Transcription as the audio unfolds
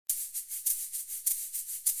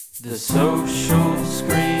The Social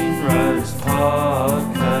Screenwriters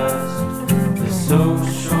Podcast. The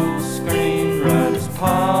Social Screenwriters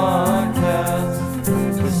Podcast.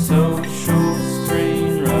 The Social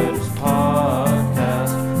Screenwriters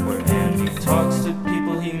Podcast. Where Andy talks to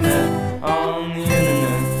people he met on the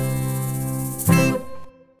internet.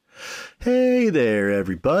 Hey there,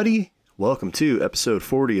 everybody. Welcome to episode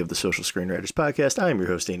 40 of the Social Screenwriters Podcast. I am your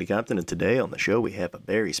host, Andy Compton, and today on the show we have a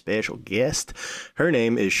very special guest. Her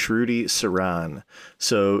name is Shruti Saran.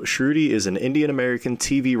 So, Shruti is an Indian-American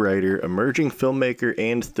TV writer, emerging filmmaker,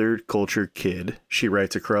 and third culture kid. She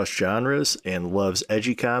writes across genres and loves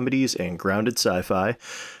edgy comedies and grounded sci-fi.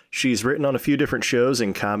 She's written on a few different shows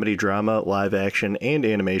in comedy, drama, live action, and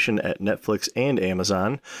animation at Netflix and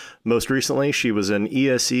Amazon. Most recently, she was an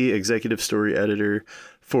ESE executive story editor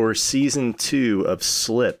for season 2 of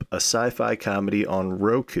Slip, a sci-fi comedy on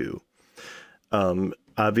Roku.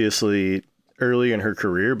 Obviously early in her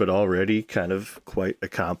career, but already kind of quite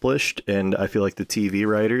accomplished. And I feel like the TV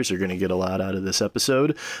writers are going to get a lot out of this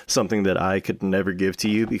episode, something that I could never give to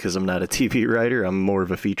you because I'm not a TV writer. I'm more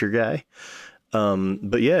of a feature guy.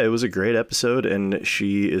 But yeah, it was a great episode, and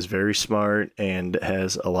she is very smart and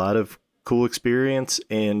has a lot of cool experience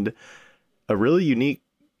and a really unique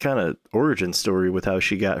kind of origin story with how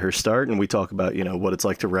she got her start. And we talk about, what it's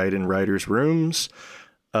like to write in writers' rooms.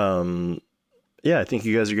 Yeah, I think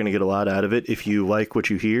you guys are going to get a lot out of it. If you like what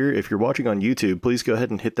you hear, if you're watching on YouTube, please go ahead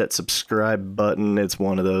and hit that subscribe button. It's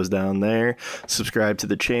one of those down there. Subscribe to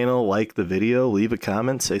the channel, like the video, leave a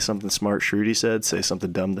comment, say something smart Shruti said, say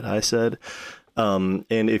something dumb that I said. And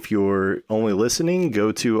if you're only listening,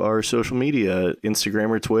 go to our social media, Instagram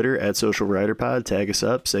or Twitter at Social Writer Pod, tag us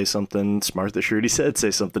up, say something smart that Shruti said, say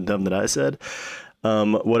something dumb that I said.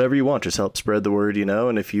 Whatever you want, just help spread the word,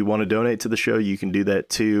 and if you want to donate to the show, you can do that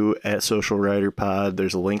too at Social Writer Pod.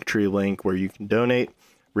 There's a Linktree link where you can donate.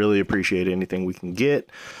 Really appreciate anything we can get.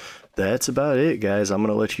 That's about it, guys. I'm going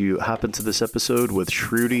to let you hop into this episode with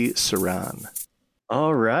Shruti Saran.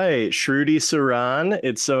 All right, Shruti Saran,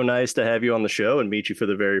 it's so nice to have you on the show and meet you for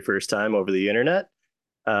the very first time over the internet.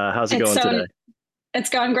 How's it going today? It's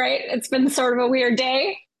going great. It's been sort of a weird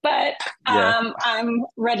day, but Yeah. I'm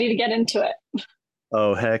ready to get into it.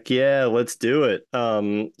 Oh, heck yeah, let's do it.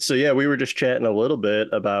 So yeah, we were just chatting a little bit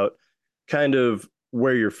about kind of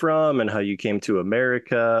where you're from and how you came to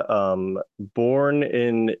America. Born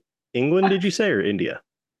in England, did you say, or India?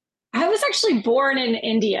 I was actually born in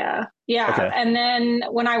India. Yeah. Okay. And then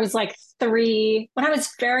when I was like 3, when I was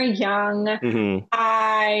very young, Mm-hmm.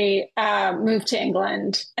 I moved to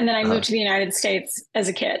England, and then I moved to the United States as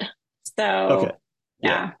a kid. So Okay.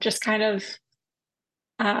 yeah, just kind of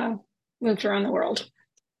moved around the world.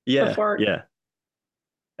 Yeah. Before. Yeah.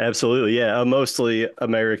 Absolutely. Yeah. A mostly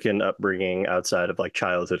American upbringing outside of like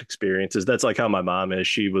childhood experiences. That's like how my mom is.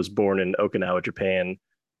 She was born in Okinawa, Japan,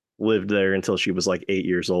 lived there until she was like 8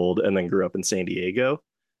 years old, and then grew up in San Diego.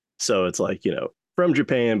 So it's like, from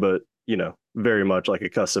Japan, but, very much like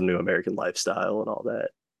accustomed to American lifestyle and all that.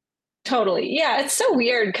 Totally. Yeah, it's so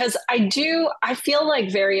weird because I feel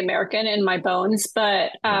like very American in my bones,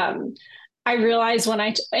 but I realize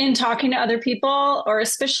when in talking to other people, or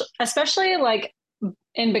especially like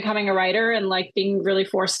in becoming a writer and like being really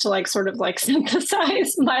forced to like sort of like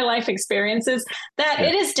synthesize my life experiences, that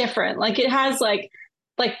it is different. Like it has like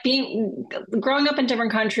being growing up in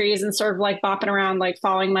different countries and sort of like bopping around, like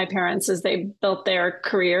following my parents as they built their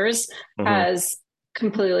careers, has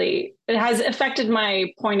it has affected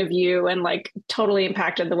my point of view and like totally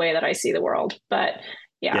impacted the way that I see the world. But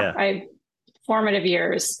I formative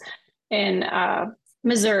years in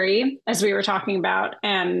Missouri, as we were talking about,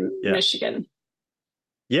 and Michigan.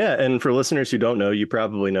 Yeah, and for listeners who don't know, you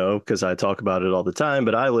probably know because I talk about it all the time,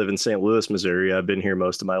 but I live in St. Louis, Missouri. I've been here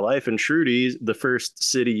most of my life. And Shruti, the first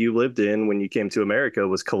city you lived in when you came to America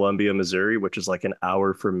was Columbia, Missouri, which is like an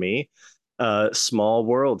hour from me. Small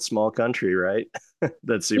world, small country, right?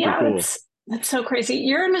 That's super cool. That's so crazy.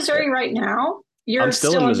 You're in Missouri right now? I'm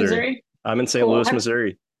still in Missouri. I'm in St. Louis,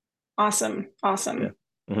 Missouri. Awesome.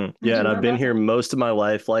 Yeah, and I've been here most of my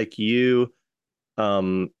life, like you.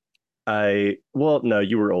 No,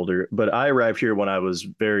 you were older, but I arrived here when I was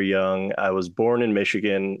very young. I was born in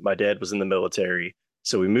Michigan. My dad was in the military,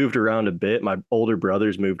 so we moved around a bit. My older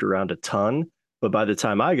brothers moved around a ton, but by the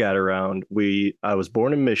time I got around, I was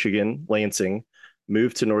born in Michigan, Lansing,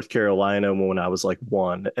 moved to North Carolina when I was like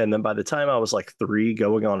 1, and then by the time I was like 3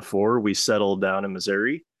 going on 4, we settled down in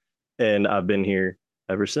Missouri, and I've been here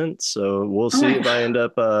ever since. So we'll see if I end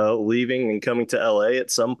up leaving and coming to LA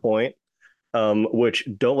at some point. Which,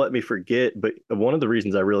 don't let me forget, but one of the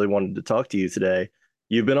reasons I really wanted to talk to you today,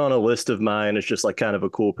 you've been on a list of mine. It's just like kind of a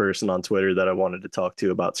cool person on Twitter that I wanted to talk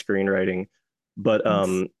to about screenwriting. But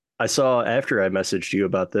Thanks. I saw after I messaged you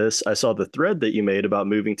about this, I saw the thread that you made about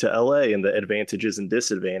moving to LA and the advantages and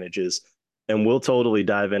disadvantages. And we'll totally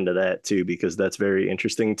dive into that too, because that's very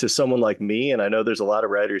interesting to someone like me. And I know there's a lot of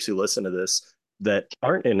writers who listen to this that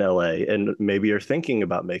aren't in LA and maybe are thinking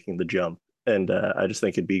about making the jump. And I just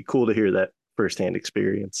think it'd be cool to hear that firsthand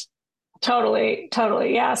experience. Totally,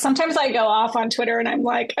 totally. Yeah. Sometimes I go off on Twitter and I'm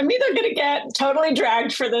like, I'm either going to get totally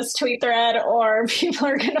dragged for this tweet thread or people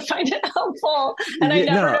are going to find it helpful. And I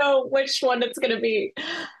Yeah, never no, know which one it's going to be.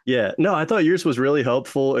 yeah, no, I thought yours was really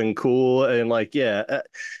helpful and cool. And like, yeah,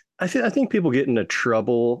 I think people get into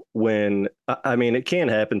trouble when, I mean, it can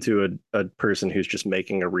happen to a person who's just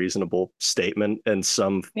making a reasonable statement and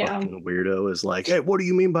some Yeah. fucking weirdo is like, hey, what do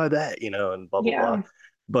you mean by that? You know, and blah, blah, blah. Yeah.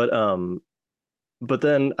 But, but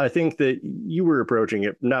then I think that you were approaching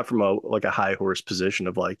it not from a like a high horse position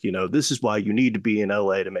of like, you know, this is why you need to be in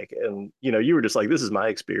LA to make it. And, you know, you were just like, this is my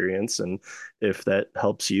experience. And if that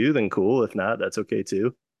helps you, then cool. If not, that's okay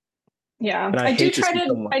too. Yeah. And I hate to see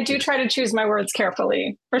someone, I do yeah, try to choose my words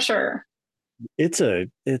carefully for sure. it's a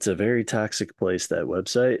very toxic place, that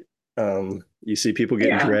website. You see people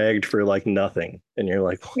getting Yeah. dragged for like nothing, and you're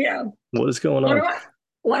like, Yeah. what is going One on? of my,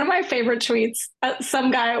 one of my favorite tweets,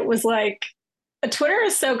 some guy was like, Twitter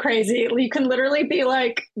is so crazy. You can literally be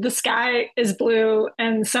like, the sky is blue,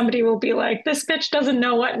 and somebody will be like, this bitch doesn't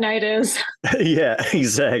know what night is. Yeah,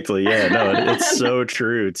 exactly. Yeah, no, it's so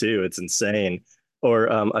true too. It's insane.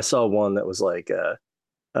 Or I saw one that was like,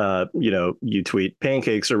 you know, you tweet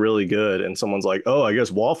pancakes are really good, and someone's like, oh, I guess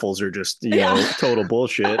waffles are just, you Yeah. know, total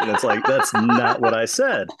bullshit. And it's like, that's not what I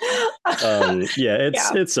said. Yeah, Yeah.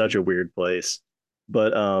 it's such a weird place,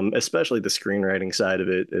 but especially the screenwriting side of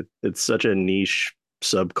it, it's such a niche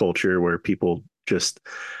subculture where people just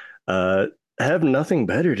uh, have nothing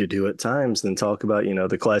better to do at times than talk about, you know,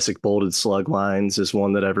 the classic bolded slug lines is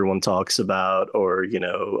one that everyone talks about, or you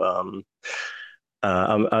know,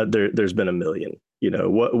 there's been a million. You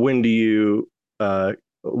know, when do you uh,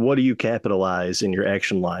 what do you capitalize in your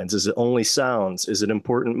action lines? Is it only sounds? Is it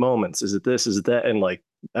important moments? Is it this? Is it that? And like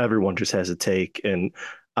everyone just has a take. And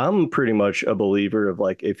I'm pretty much a believer of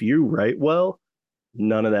like if you write well,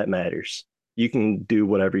 none of that matters. You can do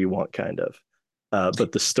whatever you want, kind of.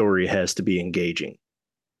 But the story has to be engaging.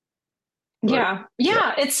 But Yeah.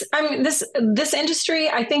 yeah. Yeah. I mean, this industry,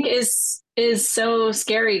 I think, is so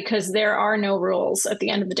scary because there are no rules at the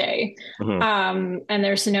end of the day. Hmm. And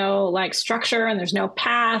there's no like structure and there's no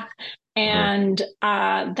path. Hmm. And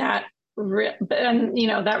and you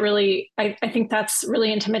know, that really, I think that's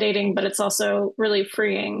really intimidating, but it's also really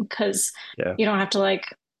freeing because Yeah. you don't have to like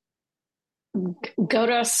go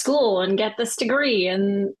to school and get this degree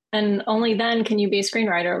and only then can you be a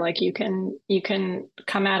screenwriter. Like you can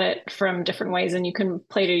come at it from different ways and you can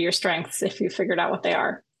play to your strengths if you figured out what they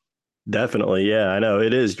are. Definitely. Yeah, I know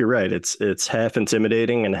it is. You're right. It's half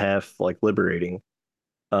intimidating and half like liberating.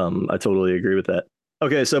 I totally agree with that.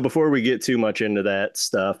 Okay, so before we get too much into that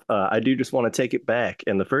stuff, I do just want to take it back.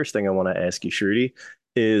 And the first thing I want to ask you, Shruti,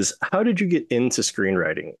 is how did you get into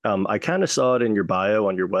screenwriting? I kind of saw it in your bio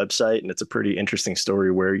on your website, and it's a pretty interesting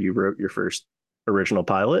story where you wrote your first original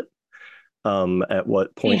pilot. At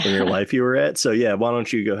what point in your Yeah. life you were at? So yeah, why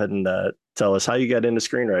don't you go ahead and tell us how you got into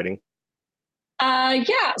screenwriting?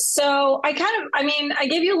 Yeah. So I mean, I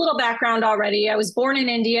gave you a little background already. I was born in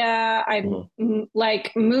India. Hmm.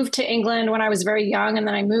 Like moved to England when I was very young, and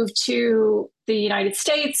then I moved to the United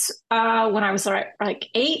States when I was like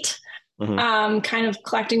 8. Hmm. Kind of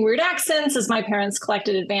collecting weird accents as my parents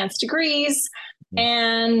collected advanced degrees.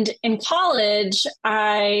 And in college,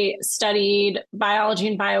 I studied biology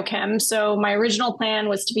and biochem. So my original plan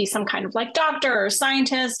was to be some kind of like doctor or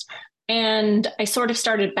scientist. And I sort of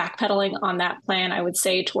started backpedaling on that plan, I would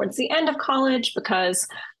say, towards the end of college because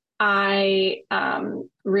I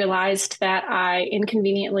realized that I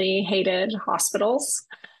inconveniently hated hospitals.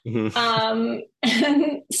 Hmm. And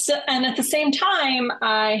at the same time,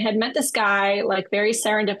 I had met this guy like very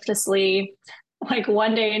serendipitously, like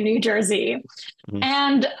one day in New Jersey, Hmm.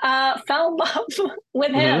 and fell in love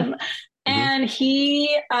with Hmm. him. Hmm. And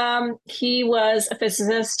he was a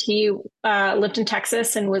physicist. He lived in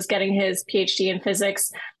Texas and was getting his PhD in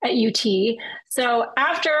physics at UT. So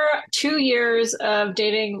after 2 years of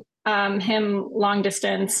dating him long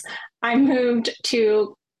distance, I moved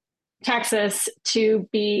to Texas to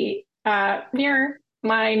be near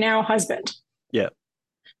my now husband. Yeah.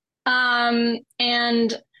 And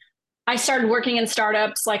I started working in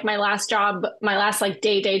startups. Like my last job, my last like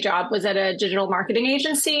day job was at a digital marketing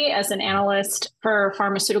agency as an analyst for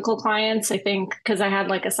pharmaceutical clients. I think because I had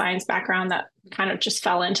like a science background that kind of just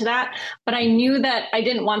fell into that. But I knew that I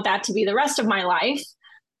didn't want that to be the rest of my life.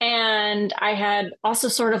 And I had also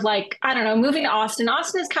sort of like, I don't know, moving to Austin.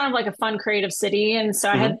 Austin is kind of like a fun, creative city. And so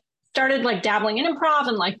I Mm-hmm. had started like dabbling in improv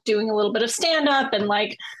and like doing a little bit of stand up and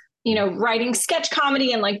like, writing sketch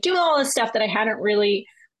comedy and like doing all this stuff that I hadn't really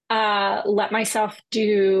let myself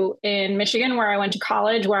do in Michigan, where I went to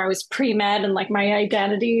college, where I was pre med, and like my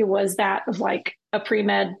identity was that of like a pre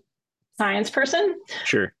med science person.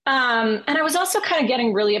 Sure. And I was also kind of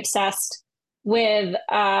getting really obsessed with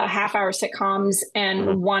half hour sitcoms and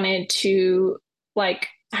Mm-hmm. wanted to like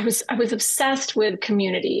I was obsessed with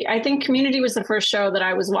Community. I think Community was the first show that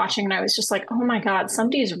I was watching and I was just like, oh my God,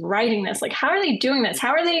 somebody's writing this. Like, how are they doing this?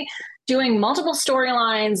 How are they doing multiple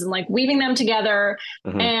storylines and like weaving them together?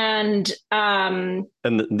 Mm-hmm. And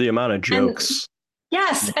And the amount of and jokes,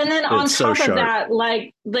 yes, and then on it's so top of sharp. that,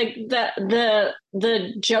 like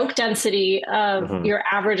the joke density of Mm-hmm. your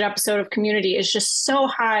average episode of Community is just so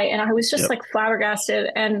high, and I was just Yep. like flabbergasted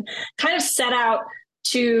and kind of set out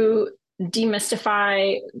to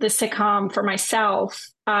demystify the sitcom for myself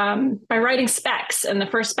by writing specs. And the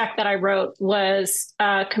first spec that I wrote was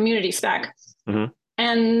a Community spec, Mm-hmm.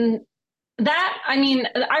 and that I mean,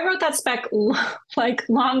 I wrote that spec like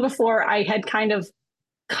long before I had kind of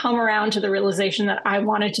come around to the realization that I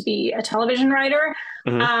wanted to be a television writer.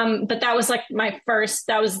 Mm-hmm. But that was like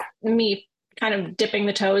that was me kind of dipping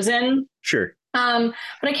the toes in. Sure. But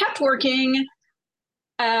I kept working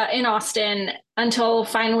in Austin until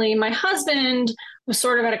finally my husband was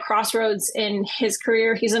sort of at a crossroads in his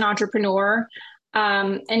career. He's an entrepreneur,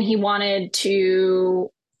 and he wanted to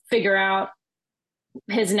figure out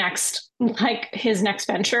his next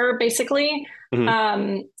venture, basically.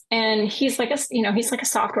 Mm-hmm. And he's like he's like a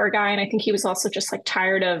software guy, and I think he was also just like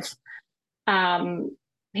tired of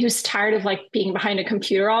he was tired of like being behind a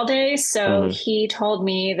computer all day. So Mm-hmm. he told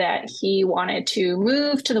me that he wanted to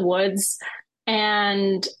move to the woods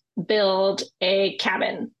and build a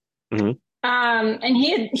cabin. Mm-hmm. And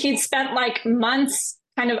he'd spent like months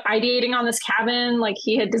kind of ideating on this cabin. Like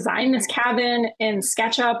he had designed this cabin in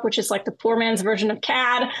SketchUp, which is like the poor man's version of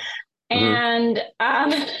CAD. Mm-hmm. And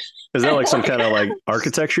Is that like some like kind of like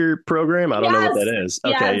architecture program? I don't know what yes, that is.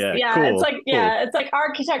 Okay, yes, yeah, yeah. cool, cool. It's like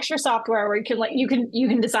architecture software where you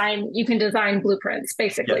can design blueprints Yeah,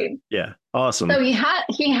 basically. yeah, awesome. So he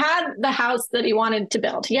had the house that he wanted to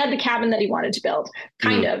build. He had the cabin that he wanted to build.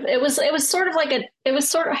 Kind Mm-hmm. of. It was sort of like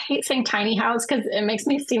I hate saying tiny house because it makes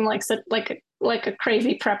me seem like like a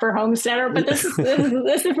crazy prepper homesteader. But this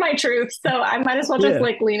is my truth, so I might as well just Yeah,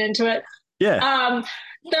 like lean into it. yeah.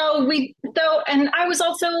 And I was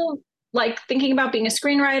also like thinking about being a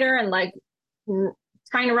screenwriter and like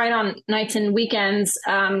trying to write on nights and weekends.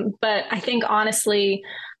 But I think honestly,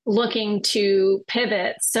 looking to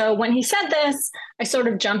pivot. So when he said this, I sort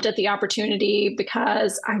of jumped at the opportunity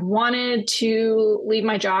because I wanted to leave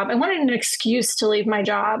my job. I wanted an excuse to leave my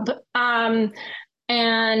job.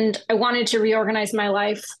 And I wanted to reorganize my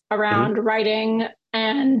life Mm-hmm. around writing.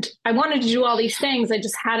 And I wanted to do all these things. I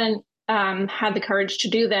just hadn't had the courage to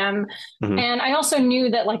do them. Mm-hmm. And I also knew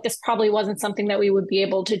that like this probably wasn't something that we would be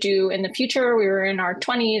able to do in the future. We were in our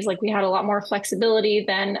 20s, like we had a lot more flexibility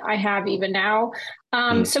than I have even now.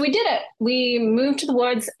 Mm-hmm. So we did it. We moved to the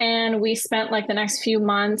woods and we spent like the next few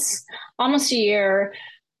months, almost a year,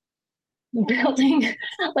 building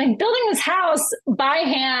building this house by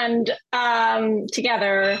hand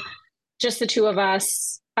together, just the two of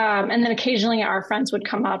us. And then occasionally our friends would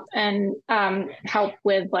come up and help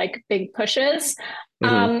with like big pushes.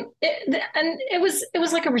 Mm-hmm. And it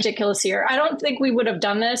was like a ridiculous year. I don't think we would have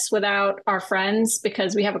done this without our friends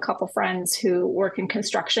because we have a couple friends who work in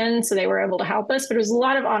construction, so they were able to help us. But it was a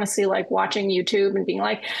lot of honestly like watching YouTube and being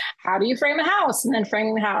like, how do you frame a house? And then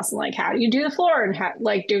framing the house and like how do you do the floor and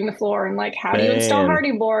like doing the floor and like how do you install Man,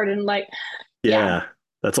 hardy board and like yeah. yeah,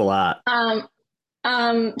 that's a lot.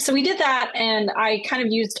 So we did that, and I kind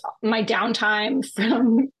of used my downtime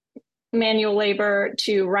from manual labor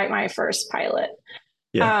to write my first pilot.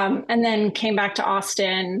 Yeah. And then came back to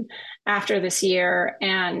Austin after this year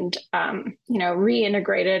and,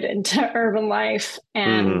 reintegrated into urban life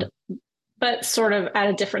and, Mm-hmm. but sort of at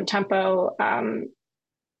a different tempo,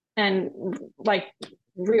 and like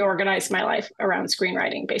reorganized my life around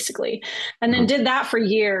screenwriting basically. And then Mm-hmm. did that for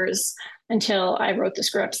years until I wrote the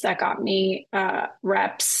scripts that got me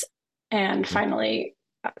reps and finally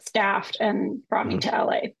staffed and brought me Mm-hmm. to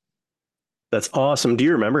LA. That's awesome. Do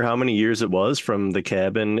you remember how many years it was from the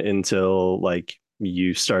cabin until like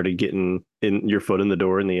you started getting in your foot in the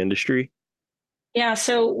door in the industry? Yeah,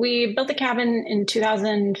 so we built the cabin in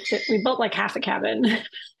 2000. We built like half a cabin.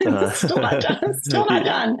 It's still not Uh, done. Still not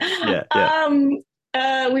done. yeah,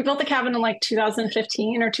 yeah. We built the cabin in like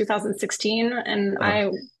 2015 or 2016, and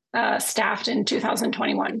Uh, I staffed in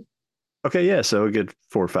 2021. okay, yeah. So a good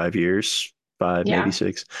 4 or 5 years, five, maybe Yeah,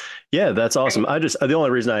 six. Yeah, that's awesome. right. The only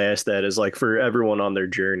reason I asked that is like for everyone on their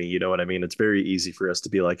journey, you know what I mean? It's very easy for us to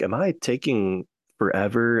be like, am I taking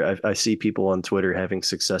forever? I see people on Twitter having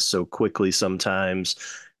success so quickly sometimes.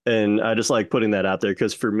 And I just like putting that out there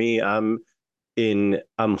because for me, I'm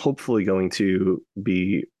hopefully going to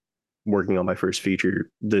be working on my first feature,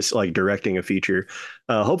 this like directing a feature,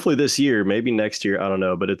 hopefully this year, maybe next year, I don't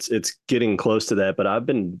know, but it's getting close to that. But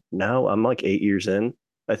I'm like 8 years in,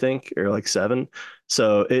 I think, or like seven.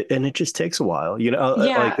 So it just takes a while, you know.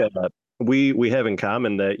 Yeah, We have in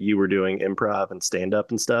common that you were doing improv and stand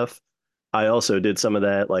up and stuff. I also did some of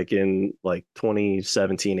that like in like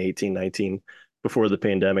 2017, 18, 19, before the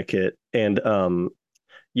pandemic hit. And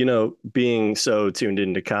you know, being so tuned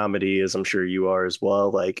into comedy, as I'm sure you are as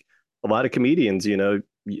well, like a lot of comedians, you know,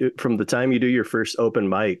 from the time you do your first open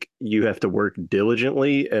mic, you have to work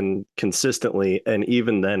diligently and consistently. And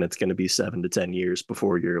even then, it's going to be 7 to 10 years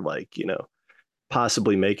before you're like, you know,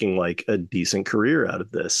 possibly making like a decent career out of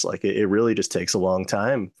this. Like it really just takes a long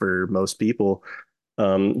time for most people.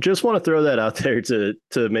 Just want to throw that out there to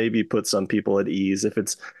maybe put some people at ease if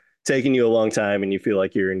it's taking you a long time and you feel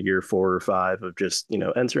like you're in year 4 or 5 of just, you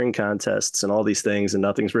know, entering contests and all these things and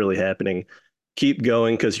nothing's really happening. Keep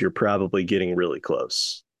going because you're probably getting really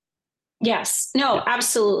close. yes. No, Yeah.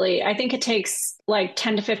 absolutely. I think it takes like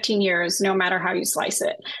 10 to 15 years, no matter how you slice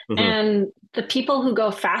it. Hmm. And the people who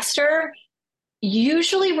go faster,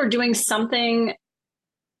 usually we're doing something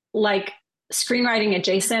like screenwriting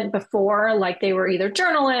adjacent before, like they were either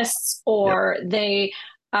journalists Yep. or they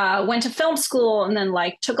went to film school and then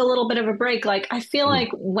like took a little bit of a break. Like I feel Hmm. like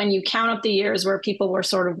when you count up the years where people were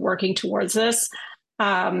sort of working towards this,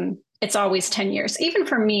 it's always 10 years. Even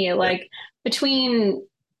for me, Yeah. between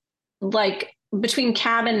between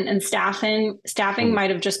cabin and staffing Hmm. might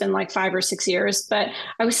have just been like 5 or 6 years, but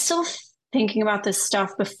I was still thinking about this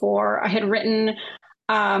stuff before I had written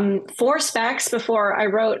 4 specs before I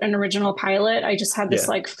wrote an original pilot. I just had this Yeah.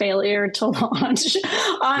 like failure to launch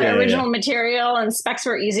on Yeah. Yeah. original material, and specs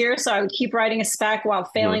were easier. So I would keep writing a spec while Hmm.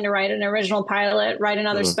 failing to write an original pilot, write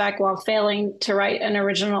another Hmm. spec while failing to write an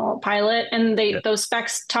original pilot. And Yeah. those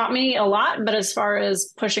specs taught me a lot, but as far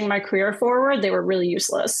as pushing my career forward, they were really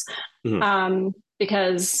useless. Hmm.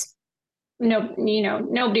 Because no,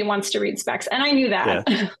 nobody wants to read specs, and I knew Yeah.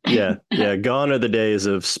 that. Yeah. Yeah. Gone are the days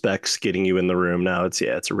of specs getting you in the room. Now it's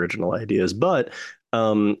original ideas. But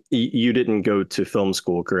you didn't go to film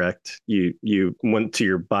school, correct? You went to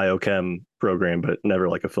your biochem program, but never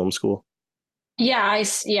like a film school. I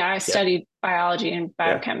Yeah. studied biology and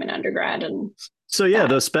Yeah. biochem in undergrad, and So yeah, that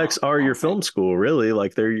those specs are your also. film school, really.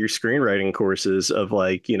 Like they're your screenwriting courses of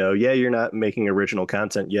like, you know, yeah, you're not making original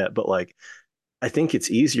content yet, but like I think it's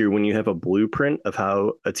easier when you have a blueprint of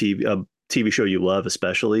how a TV show you love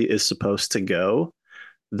especially is supposed to go.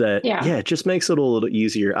 That Yeah. yeah, it just makes it a little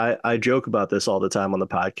easier. I joke about this all the time on the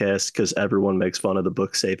podcast because everyone makes fun of the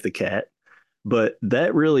book Save the Cat. But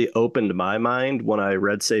that really opened my mind when I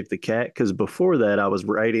read Save the Cat because before that I was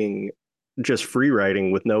writing just free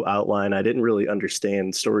writing with no outline. I didn't really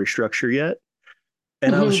understand story structure yet.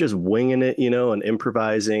 And I was Hmm. just winging it, you know, and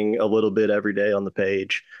improvising a little bit every day on the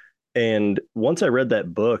page. And once I read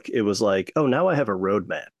that book, it was like, oh, now I have a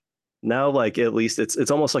roadmap. Now, like at least it's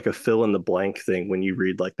almost like a fill in the blank thing when you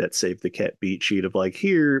read like that Save the Cat beat sheet of like,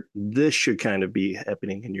 here, this should kind of be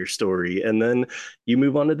happening in your story. And then you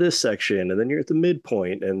move on to this section, and then you're at the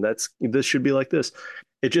midpoint, and this should be like this.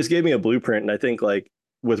 It just gave me a blueprint. And I think like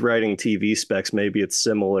with writing TV specs, maybe it's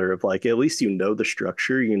similar of like at least you know the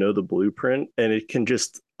structure, you know the blueprint, and it can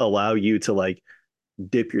just allow you to like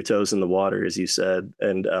dip your toes in the water, as you said,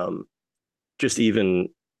 and just even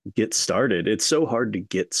get started. It's so hard to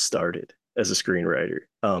get started as a screenwriter.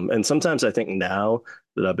 And sometimes I think now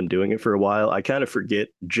that I've been doing it for a while, I kind of forget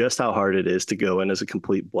just how hard it is to go in as a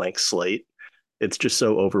complete blank slate. It's just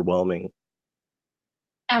so overwhelming.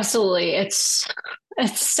 Absolutely. It's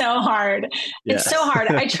so hard. It's Yeah. so hard.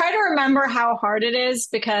 I try to remember how hard it is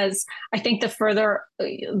because I think the further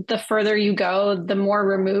you go, the more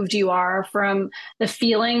removed you are from the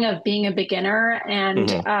feeling of being a beginner. And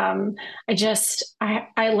Hmm.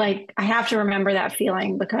 I have to remember that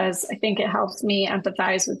feeling because I think it helps me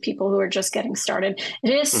empathize with people who are just getting started.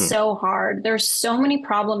 It is Hmm. so hard. There's so many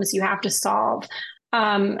problems you have to solve.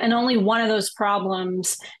 And only one of those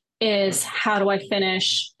problems is how do I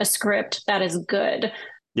finish a script that is good?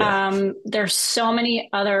 Yeah. There's so many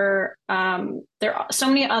other there are so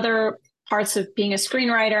many other parts of being a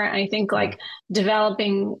screenwriter. And I think Mm, like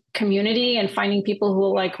developing community and finding people who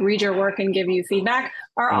will like read your work and give you feedback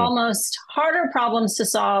are mm, almost harder problems to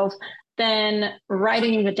solve than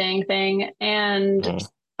writing the dang thing. And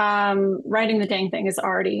mm. writing the dang thing is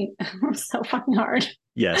already so fucking hard.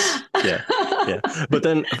 Yes. Yeah. Yeah. But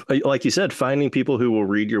then, like you said, finding people who will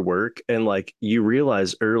read your work and like you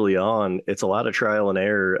realize early on, it's a lot of trial and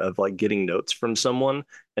error of like getting notes from someone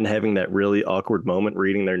and having that really awkward moment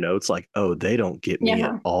reading their notes, like, oh, they don't get me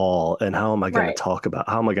at Yeah, all. And how am I going to right. talk about,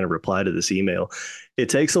 how am I going to reply to this email? It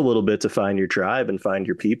takes a little bit to find your tribe and find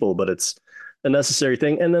your people, but it's a necessary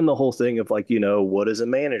thing. And then the whole thing of like, what is a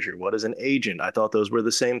manager? What is an agent? I thought those were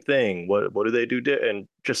the same thing. What do they do? And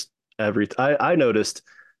just I noticed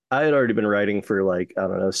I had already been writing for like, I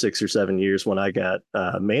don't know, 6 or 7 years when I got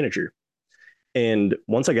a manager. And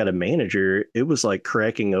once I got a manager, it was like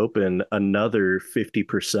cracking open another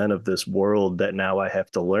 50% of this world that now I have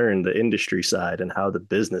to learn the industry side and how the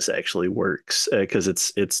business actually works. Because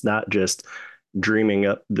it's not just dreaming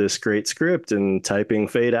up this great script and typing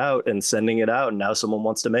fade out and sending it out and now someone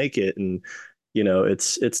wants to make it. And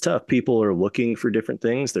it's tough. People are looking for different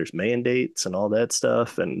things. There's mandates and all that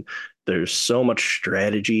stuff, and there's so much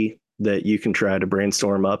strategy that you can try to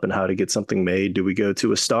brainstorm up and how to get something made. Do we go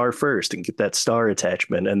to a star first and get that star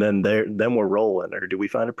attachment, and then we're rolling, or do we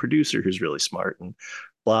find a producer who's really smart and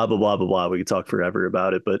blah blah blah blah blah? We could talk forever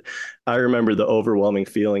about it, but I remember the overwhelming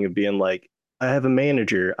feeling of being like, I have a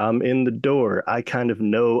manager. I'm in the door. I kind of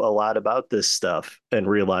know a lot about this stuff, and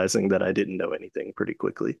realizing that I didn't know anything pretty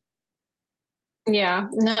quickly. Yeah,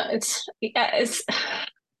 no, it's yeah,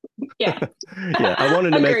 Yeah, I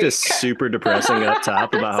wanted to make this agree. super depressing up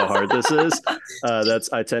top about how hard this is.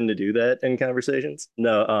 That's I tend to do that in conversations.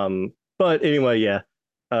 No, but anyway, yeah.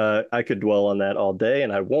 I could dwell on that all day,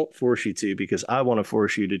 and I won't force you to because I want to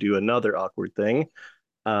force you to do another awkward thing.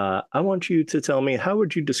 I want you to tell me, how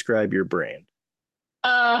would you describe your brand?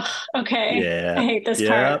 Uh, okay. I Yeah, hate this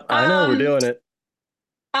yeah, part. I know we're doing it.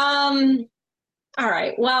 Um, all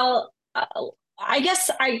right. Well, I guess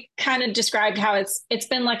I kind of described how it's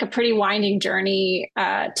been like a pretty winding journey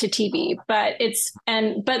to TV, but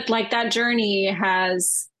like that journey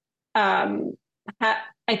has um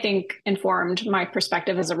I think informed my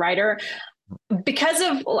perspective as a writer because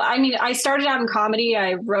of I mean I started out in comedy.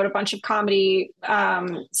 I wrote a bunch of comedy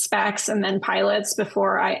specs and then pilots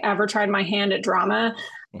before I ever tried my hand at drama.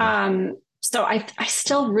 Mhm. So I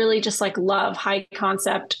still really just like love high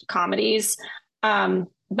concept comedies.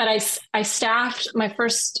 But I staffed my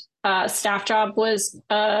first staff job was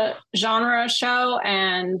a genre show,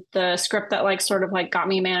 and the script that like sort of like got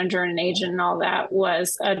me a manager and an agent and all that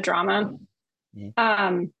was a drama. Mhm.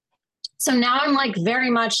 Um, so now I'm like very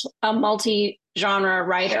much a multi-genre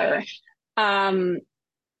writer. Um,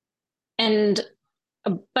 and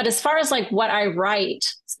but as far as like what I write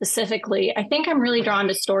specifically, I think I'm really drawn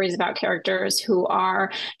to stories about characters who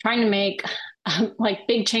are trying to make like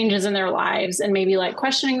big changes in their lives and maybe like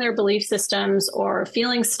questioning their belief systems or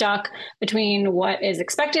feeling stuck between what is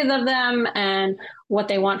expected of them and what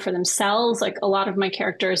they want for themselves. Like a lot of my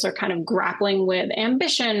characters are kind of grappling with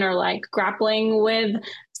ambition or like grappling with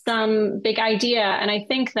some big idea. And I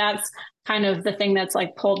think that's kind of the thing that's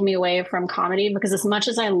like pulled me away from comedy because as much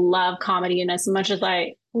as I love comedy and as much as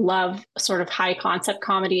I love sort of high concept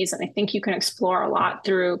comedies, and I think you can explore a lot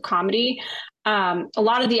through comedy, a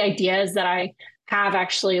lot of the ideas that I have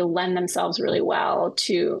actually lend themselves really well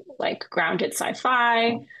to like grounded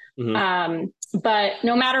sci-fi. Mhm. But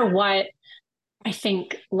no matter what, I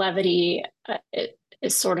think levity it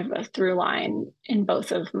is sort of a through line in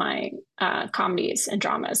both of my comedies and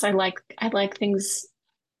dramas. I like things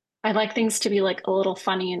to be like a little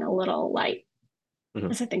funny and a little light Mhm.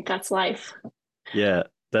 because I think that's life. Yeah,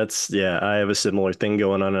 yeah, I have a similar thing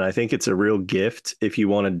going on, and I think it's a real gift if you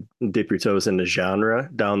want to dip your toes into genre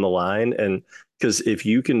down the line. And because if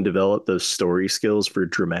you can develop those story skills for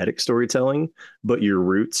dramatic storytelling, but your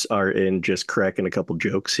roots are in just cracking a couple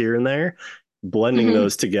jokes here and there, blending Mm-hmm.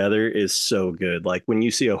 those together is so good. Like when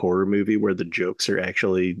you see a horror movie where the jokes are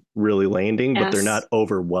actually really landing, but they're not Yes.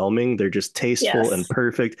 overwhelming, they're just tasteful and Yes.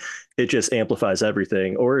 perfect. It just amplifies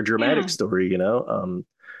everything. Or a dramatic Yeah, story. totally.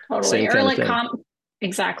 Same Or kind of like thing.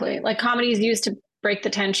 exactly. Like comedy is used to break the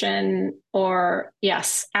tension or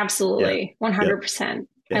yes, Yeah. absolutely. Yep. 100%.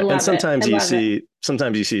 I Yeah. And love it. I love it.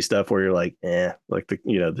 sometimes you see stuff where you're like, like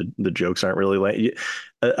the jokes aren't really like,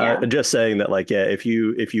 Yeah. just saying that, like, yeah, if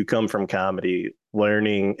you come from comedy,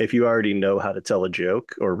 learning, if you already know how to tell a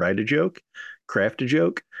joke or write a joke, craft a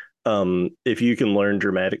joke, if you can learn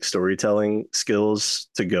dramatic storytelling skills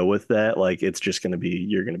to go with that, like it's just going to be,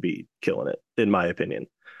 you're going to be killing it, in my opinion.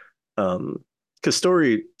 Because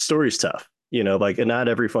story's tough, like, and not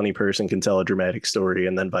every funny person can tell a dramatic story,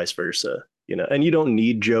 and then vice versa, and you don't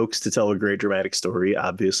need jokes to tell a great dramatic story,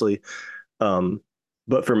 obviously.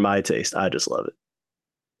 But for my taste, I just love it.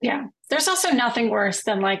 Yeah. There's also nothing worse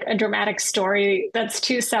than like a dramatic story that's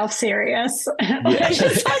too self-serious. Yeah.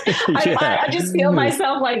 I just feel Yeah.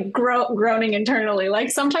 myself like groaning internally. Like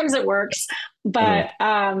sometimes it works,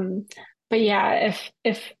 Mhm. but yeah,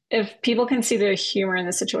 if people can see the humor in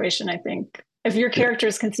the situation, I think if your Yeah.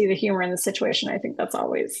 characters can see the humor in the situation, I think that's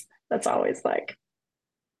always like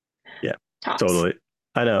Yeah, tops. totally.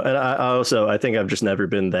 I know. And I think I've just never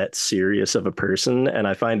been that serious of a person. And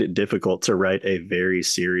I find it difficult to write a very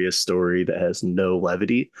serious story that has no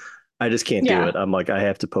levity. I just can't do Yeah. it. I'm like, I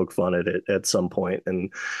have to poke fun at it at some point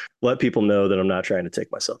and let people know that I'm not trying to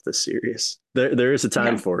take myself this serious. There is a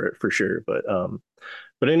time Yeah. for it for sure.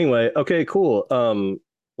 But anyway, okay, cool.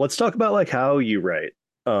 Let's talk about like how you write.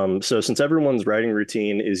 So since everyone's writing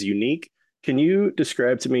routine is unique, can you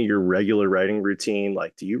describe to me your regular writing routine?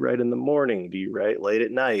 Like, do you write in the morning? Do you write late at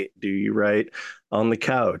night? Do you write on the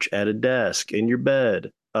couch, at a desk, in your bed?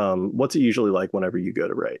 What's it usually like whenever you go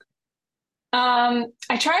to write?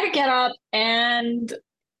 I try to get up and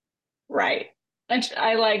write.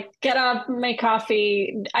 I like get up, make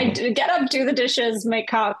coffee. Mhm, Get up, do the dishes, make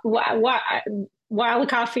coffee while the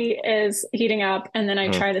coffee is heating up, and then I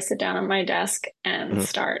mhm, try to sit down at my desk and mhm.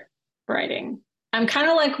 start writing. I'm kind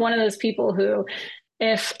of like one of those people who,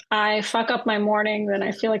 if I fuck up my morning, then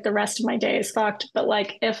I feel like the rest of my day is fucked. But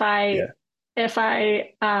like Yeah. if I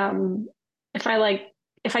if I like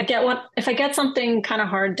if I get something kind of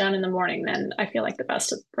hard done in the morning, then I feel like the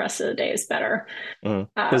rest of the day is better. Mhm.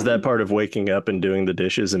 Is that Um, part of waking up and doing the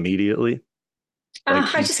dishes immediately?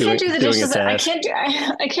 Like I just can't doing do the doing a dishes. task?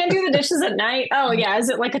 I can't do the dishes at night. Oh yeah, is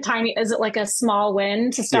it like a small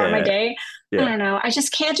win to start my Yeah. day? I Yeah. don't know. I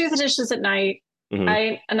just can't do the dishes at night. Hmm.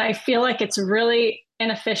 I feel like it's really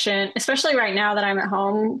inefficient, especially right now that I'm at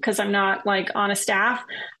home because I'm not like on a staff.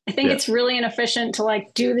 I think Yeah. it's really inefficient to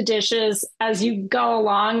like do the dishes as you go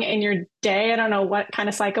along in your day. I don't know what kind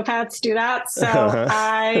of psychopaths do that. So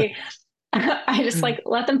I I just like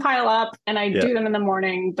let them pile up and I Yeah. do them in the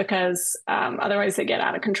morning because otherwise they get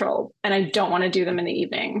out of control and I don't want to do them in the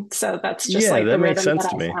evening. So that's just Yeah, like the that makes rhythm that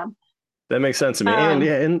sense to I me. found. That makes sense to me. And Um,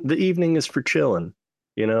 yeah, and the evening is for chilling,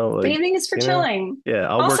 the like, evening is for chilling. yeah,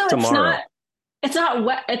 I'll Also, work tomorrow. it's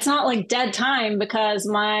not like dead time because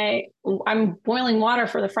I'm boiling water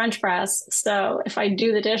for the French press. So if I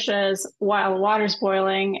do the dishes while the water's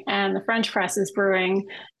boiling and the French press is brewing,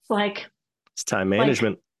 it's It's time like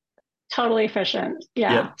management. totally efficient.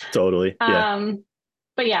 Yep, Yeah. totally. Yeah. Um,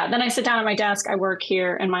 but yeah, then I sit down at my desk. I work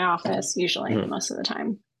here in my office usually Hmm. most of the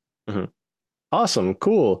time. Hmm. Awesome.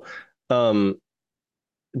 Cool. Um,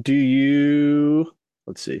 do you,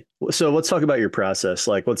 let's see. So let's talk about your process.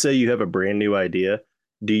 Like, let's say you have a brand new idea.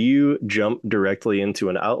 Do you jump directly into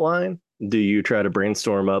an outline? Do you try to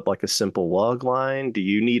brainstorm up like a simple log line? Do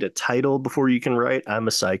you need a title before you can write? I'm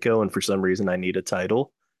a psycho, and for some reason, I need a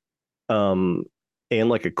title. um and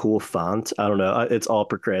like a cool font. I don't know. It's all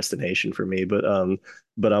procrastination for me, but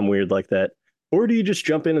I'm weird like that. Or do you just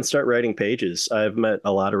jump in and start writing pages? I've met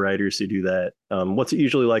a lot of writers who do that. What's it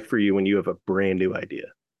usually like for you when you have a brand new idea?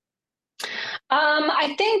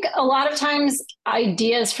 I think a lot of times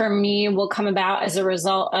ideas for me will come about as a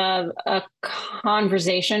result of a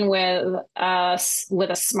conversation with a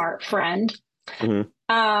smart friend. Hmm.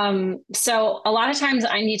 So a lot of times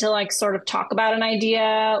I need to like sort of talk about an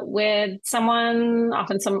idea with someone,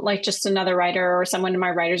 often some like just another writer or someone in my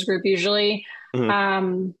writers group usually. Hmm.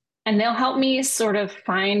 Um, and they'll help me sort of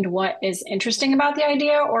find what is interesting about the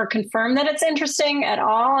idea or confirm that it's interesting at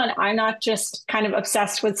all. And I'm not just kind of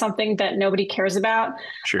obsessed with something that nobody cares about.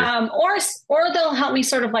 Sure. Or they'll help me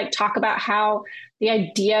sort of like talk about how the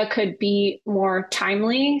idea could be more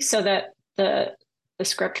timely so that the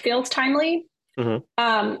script feels timely. Hmm.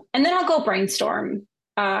 And then I'll go brainstorm.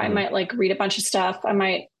 I Hmm. might like read a bunch of stuff. I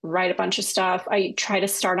might write a bunch of stuff. I try to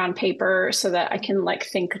start on paper so that I can like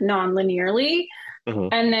think non-linearly. Hmm.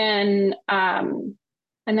 And then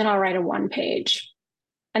I'll write a one page.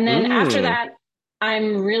 And then after Mm. that,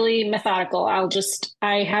 I'm really methodical.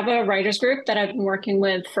 I have a writers group that I've been working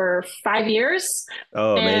with for 5 years.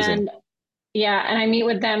 Oh, amazing. And yeah, and I meet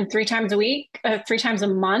with them 3 times a week, 3 times a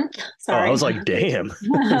month. Oh, I was Sorry, like, damn,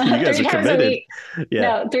 you guys three are times a committed. week. Yeah.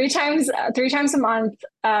 No, 3 times a month,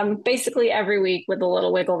 basically every week with a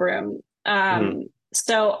little wiggle room. Hmm.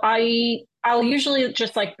 So I'll usually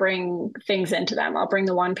just like bring things into them. I'll bring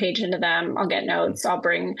the one page into them. I'll get notes. I'll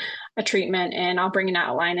bring a treatment in. I'll bring an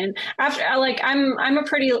outline in. After I'm a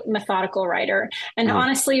pretty methodical writer. And Mhm.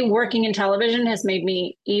 honestly, working in television has made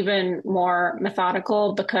me even more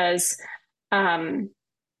methodical because um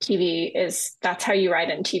TV is that's how you write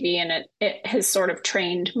in TV, and it has sort of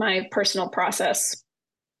trained my personal process.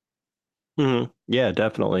 Yeah,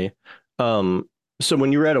 definitely. Um, so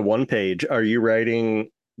when you write a one page, are you writing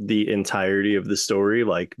the entirety of the story,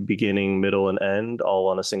 like beginning, middle, and end, all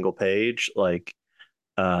on a single page? Like,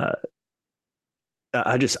 uh,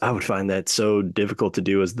 I would find that so difficult to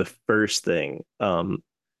do as the first thing.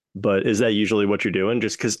 But is that usually what you're doing?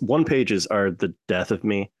 Just because one pages are the death of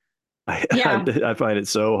me. Yeah. I find it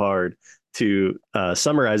so hard to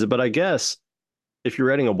summarize it. But I guess if you're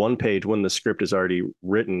writing a one page when the script is already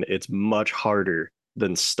written, it's much harder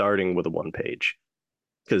than starting with a one page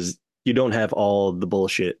because you don't have all the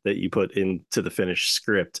bullshit that you put into the finished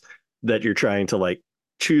script that you're trying to like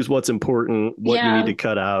choose what's important, what you need Yeah. to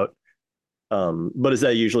cut out. But is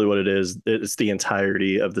that usually what it is? It's the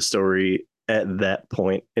entirety of the story at that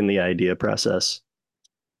point in the idea process.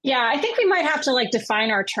 Yeah, I think we might have to like define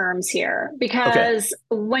our terms here Okay. because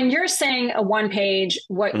when you're saying a one page,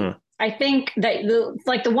 what Mm-hmm. I think that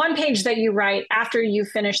the one page that you write after you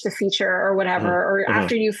finish the feature or whatever, or Mm-hmm.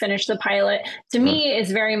 after you finish the pilot, to Mm-hmm. me is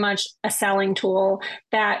very much a selling tool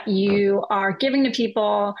that Mm-hmm. you are giving to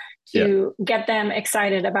people Yeah, to get them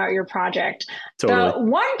excited about your project. The totally.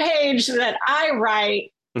 one page that I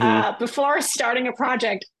write Mm-hmm. before starting a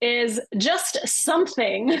project is just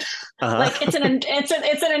something like Uh-huh. it's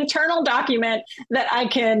an internal document that I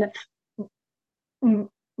can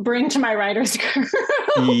bring to my writers group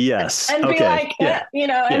Yes. and be Okay. like, Yeah.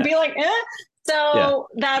 and Yeah. be like, eh. Yeah. So So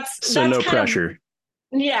that's no kind of pressure.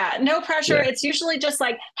 yeah, no pressure. Yeah. It's usually just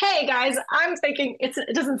like, hey guys, I'm thinking it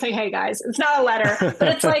doesn't say hey guys. It's not a letter, but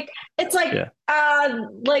it's Yeah. like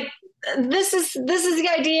this is the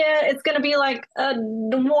idea. It's gonna be like a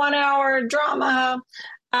 1 hour drama.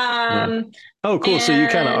 Mhm. Um Oh, cool. So you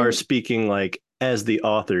kind of are and speaking like as the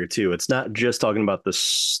author too. It's not just talking about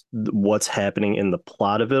what's happening in the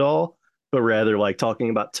plot of it all, but rather like talking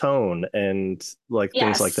about tone and like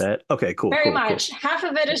things like yes, that. Okay, cool, very cool, cool. much. Half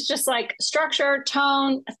of it Yeah. is just like structure,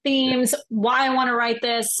 tone, Yeah. themes, why I want to write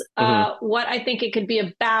this, Mm-hmm. what I think it could be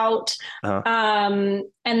about. Uh-huh.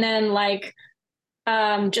 And then like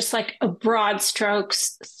just like a broad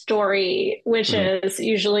strokes story, which Mm-hmm. is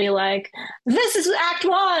usually like, this is act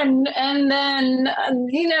one. And then,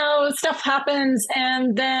 stuff happens.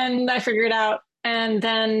 And then I figure it out. And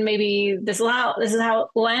then maybe this is how it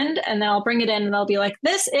will end. And then I'll bring it in and they'll be like,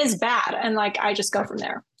 this is bad. And like, I just go from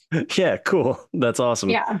there. Yeah, cool. That's awesome.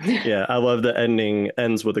 Yeah. Yeah, I love the ending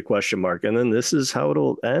ends with a question mark, and then this is how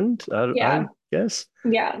it'll end. I Yeah. guess.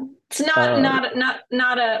 Yeah. It's Uh,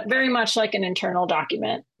 not a very much like an internal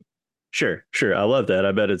document. sure, sure. I love that.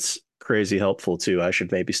 I bet it's crazy helpful too. I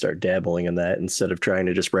should maybe start dabbling in that instead of trying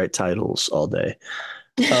to just write titles all day.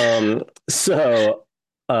 So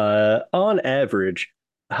on average,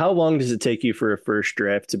 how long does it take you for a first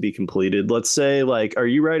draft to be completed? Let's say, like, are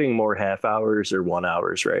you writing more half hours or 1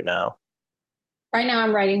 hours right now? Right now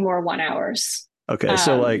I'm writing more 1 hours. Okay,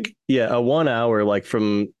 so like, Um, yeah, a 1 hour, like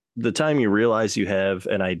from the time you realize you have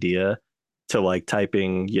an idea to like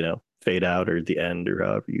typing, fade out or the end or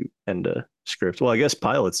however you end a script. Well, I guess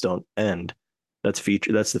pilots don't end. That's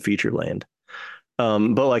the feature land.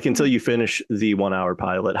 But like until you finish the 1 hour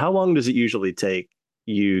pilot, how long does it usually take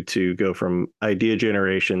you to go from idea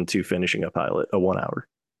generation to finishing a pilot? A 1 hour.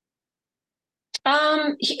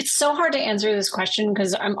 it's so hard to answer this question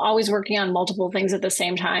because I'm always working on multiple things at the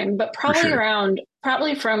same time, but For sure.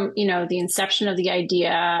 probably from, the inception of the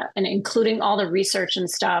idea and including all the research and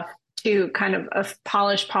stuff to kind of a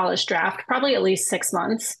polished draft, probably at least 6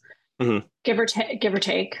 months, Hmm. give or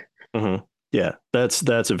take. Hmm. Yeah, that's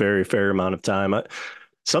a very fair amount of time.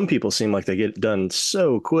 Some people seem like they get done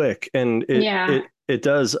so quick, and it Yeah. it it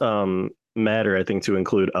does matter, I think, to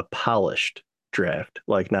include a polished draft,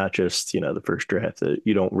 like not just the first draft that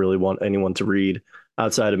you don't really want anyone to read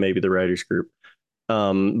outside of maybe the writers group.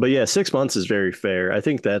 But yeah, 6 months is very fair. I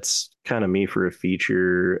think that's kind of me for a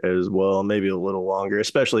feature as well, maybe a little longer,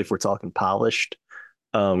 especially if we're talking polished.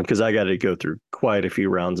 Because I got to go through quite a few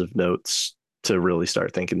rounds of notes to really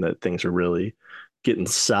start thinking that things are really getting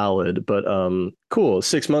solid. But cool.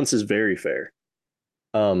 6 months is very fair.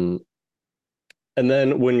 Um, and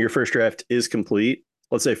then when your first draft is complete,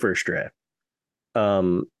 let's say first draft,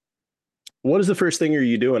 um, what is the first thing are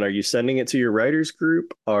you doing? Are you sending it to your writers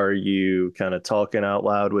group? Are you kind of talking out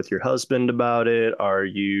loud with your husband about it? Are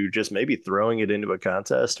you just maybe throwing it into a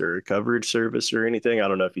contest or a coverage service or anything? I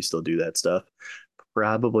don't know if you still do that stuff.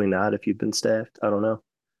 Probably not if you've been staffed. I don't know.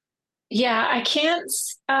 Yeah, I can't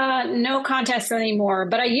no contests anymore,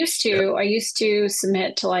 but Yeah. I used to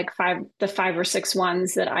submit to like the 5 or 6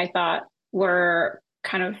 ones that I thought were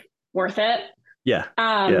kind of worth it. Yeah.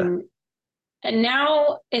 Yeah. Um, and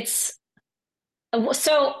now it's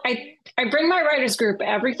so I bring my writers group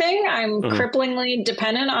everything. I'm Hmm. cripplingly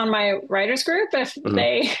dependent on my writers group. If Hmm.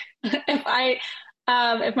 they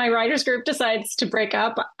if my writers group decides to break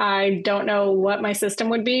up, I don't know what my system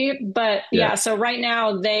would be. But Yeah. yeah, so right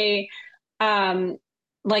now um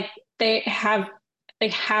like they have they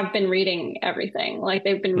have been reading everything. Like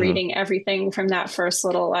they've been Hmm. reading everything from that first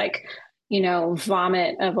little like,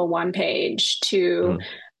 vomit of a one page to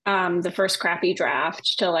Hmm. the first crappy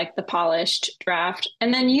draft to like the polished draft.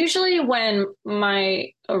 And then usually when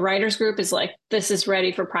my writers group is like, this is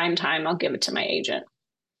ready for prime time, I'll give it to my agent.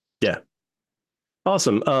 Yeah.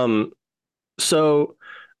 Awesome. So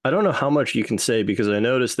I don't know how much you can say because I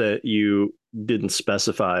noticed that you didn't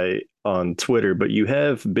specify on Twitter, but you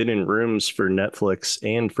have been in rooms for Netflix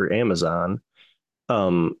and for Amazon.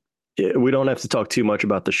 Um, we don't have to talk too much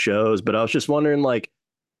about the shows, but I was just wondering, like,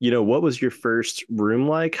 what was your first room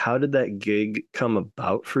like? How did that gig come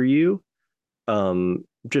about for you?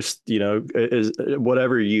 Just, is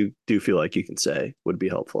whatever you do feel like you can say would be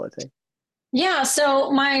helpful, I think. Yeah,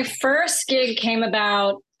 so my first gig came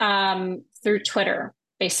about through Twitter,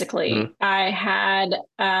 Hmm. basically. I had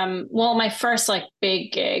well, my first like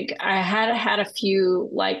big gig. I had a few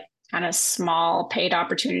like kind of small paid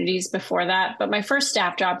opportunities before that, but my first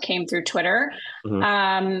staff job came through Twitter.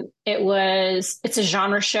 Hmm. It's a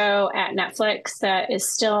genre show at Netflix that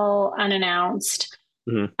is still unannounced.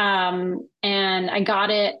 Hmm. And I got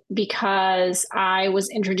it because I was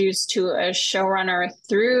introduced to a showrunner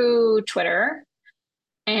through Twitter,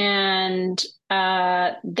 and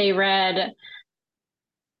they read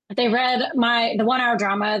my the 1 hour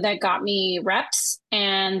drama that got me reps,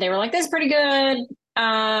 and they were like, "This is pretty good.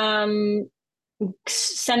 Um,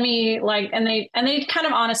 Send me like," and they kind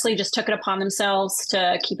of honestly just took it upon themselves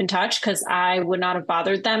to keep in touch because I would not have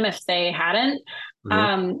bothered them if they hadn't.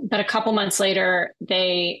 Hmm. But a couple months later,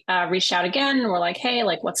 they reached out again and were like, "Hey,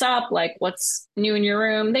 like, what's up? Like, what's new in your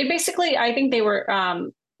room?" They basically, I think they were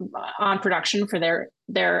on production for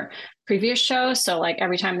their previous show, so like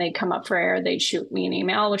every time they'd come up for air, they'd shoot me an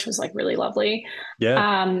email, which was like really lovely.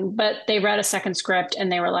 Yeah. But they read a second script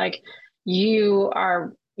and they were like,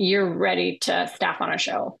 you're ready to staff on a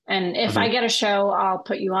show. And if I Hmm. get a show, I'll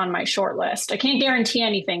put you on my short list. I can't guarantee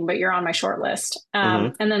anything, but you're on my short list. Hmm.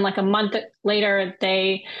 And then like a month later,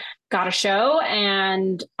 they got a show,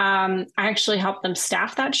 and I actually helped them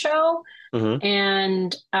staff that show, Hmm.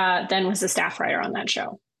 and then was a staff writer on that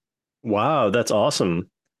show. Wow, that's awesome.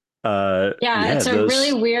 Yeah, Yeah, it's a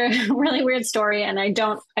really those. weird, really weird story, and I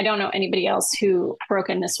don't know anybody else who broke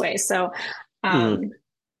in this way. So, Mhm. um,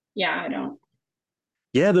 yeah, I don't.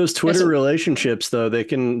 Yeah, those It's Twitter relationships though, they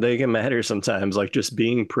can matter sometimes. Like just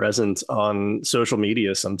being present on social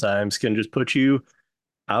media sometimes can just put you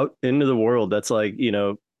out into the world. That's like,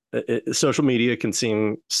 social media can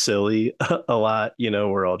seem silly a lot,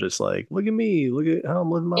 we're all just like, look at me, look at how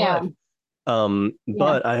I'm living my yeah, life. yeah,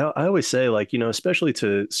 But I always say like, especially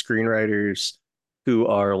to screenwriters who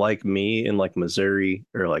are like me in like Missouri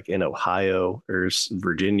or like in Ohio or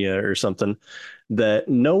Virginia or something, that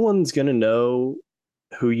no one's gonna know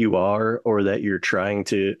who you are or that you're trying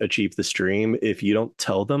to achieve this dream if you don't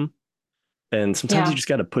tell them. And sometimes you yeah. just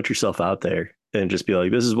got to put yourself out there and just be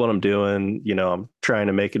like, this is what I'm doing. I'm trying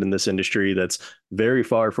to make it in this industry that's very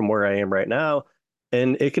far from where I am right now.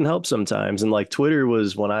 And it can help sometimes. And like Twitter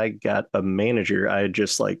was when I got a manager, I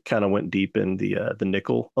just like kind of went deep in the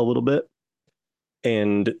nickel a little bit.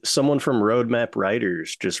 And someone from Roadmap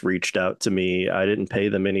Writers just reached out to me. I didn't pay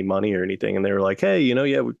them any money or anything. And they were like, hey,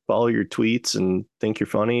 yeah, we follow your tweets and think you're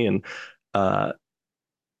funny. And uh,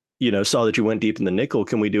 saw that you went deep in the nickel.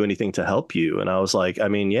 Can we do anything to help you? And I was like, I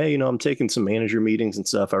mean, yeah, I'm taking some manager meetings and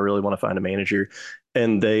stuff. I really want to find a manager.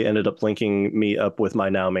 And they ended up linking me up with my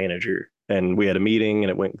now manager. And we had a meeting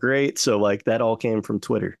and it went great. So like that all came from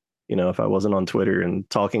Twitter. If I wasn't on Twitter and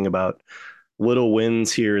talking about little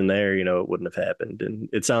wins here and there, it wouldn't have happened. And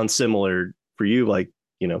it sounds similar for you, like,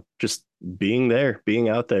 just being there, being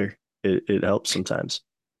out there, it helps sometimes.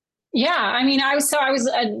 Yeah, I mean, I was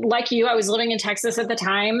like you. I was living in Texas at the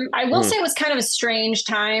time. I will Mm-hmm. say it was kind of a strange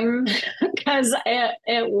time because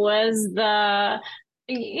it was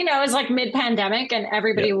it was like mid-pandemic and Yeah,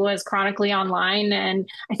 everybody was chronically online. And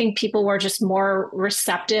I think people were just more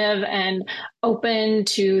receptive and open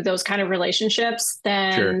to those kind of relationships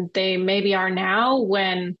sure. than they maybe are now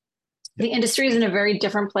when Yeah. the industry is in a very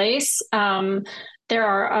different place. There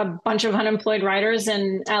are a bunch of unemployed writers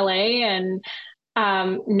in LA, and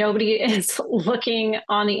nobody is looking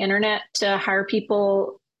on the internet to hire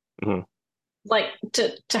people, Mhm. like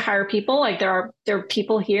to hire people. Like there are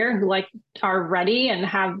people here who like are ready and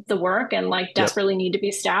have the work and like Yep. desperately need to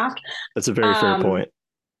be staffed. That's a very fair Um, point.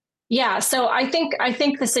 yeah, so I think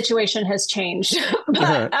the situation has changed,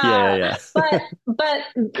 Yeah, yeah, yeah. but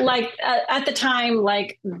like at the time,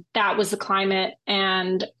 like that was the climate,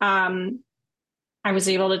 and I was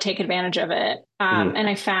able to take advantage of it. Mhm, And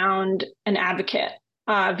I found an advocate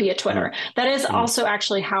via mhm, Twitter. That is mhm. also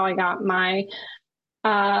actually how I got my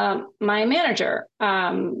manager,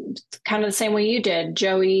 kind of the same way you did.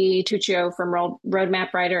 Joey Tuccio from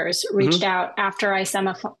Roadmap Writers reached Mhm. out after I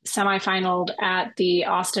semifinaled at the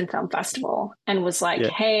Austin Film Festival and was like, Yeah.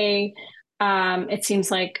 "Hey, it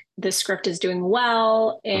seems like this script is doing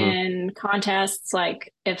well Mhm, in contests.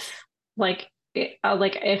 Like like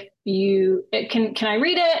if you can I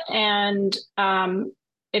read it, and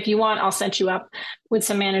if you want, I'll set you up with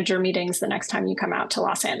some manager meetings the next time you come out to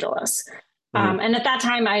Los Angeles." mhm, And at that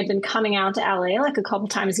time, I had been coming out to LA like a couple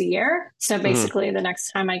times a year. So mhm. basically, the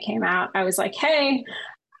next time I came out, I was like, "Hey,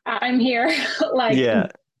 I'm here." Like, Yeah.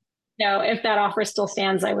 if that offer still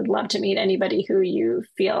stands, I would love to meet anybody who you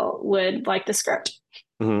feel would like the script.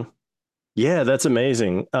 Mhm. Yeah, that's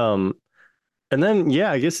amazing. And then yeah,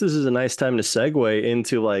 I guess this is a nice time to segue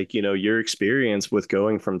into like, your experience with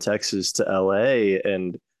going from Texas to LA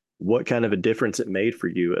and what kind of a difference it made for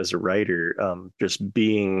you as a writer, just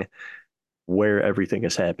being where everything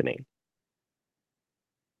is happening.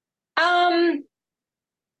 Um,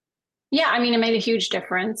 yeah, I mean, it made a huge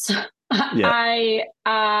difference. Yeah.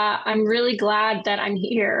 I'm really glad that I'm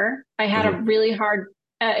here. I had a Hmm. really hard.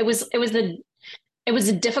 It was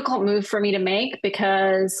a difficult move for me to make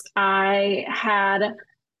because I had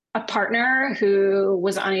a partner who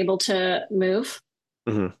was unable to move.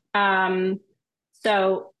 Hmm. Um,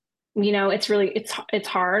 so it's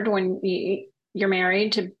hard when you're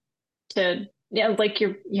married to like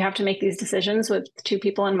you have to make these decisions with two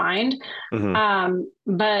people in mind. Hmm.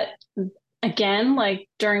 But again, like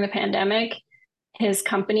during the pandemic, his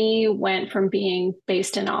company went from being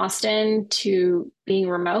based in Austin to being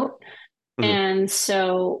remote. Hmm. And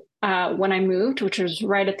so when I moved, which was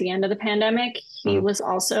right at the end of the pandemic, he Hmm. was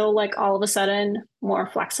also like all of a sudden more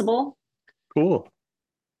flexible. Cool.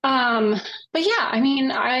 Um, but yeah, I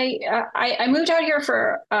mean, I moved out here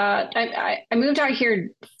for I moved out here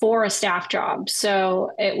for a staff job. So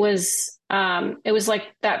it was like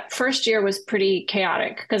that first year was pretty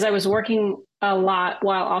chaotic because I was working a lot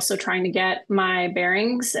while also trying to get my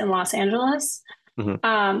bearings in Los Angeles. Hmm.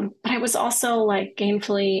 But I was also like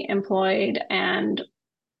gainfully employed and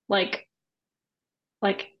like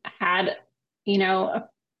had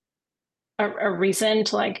a reason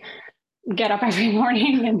to like get up every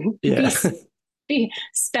morning and Yeah. be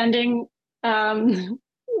spending um,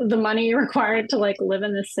 the money required to like live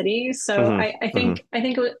in the city. So Hmm. I think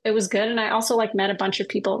it was good, and I also like met a bunch of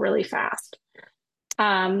people really fast.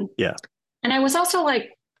 Um, Yeah. and I was also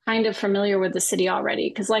like kind of familiar with the city already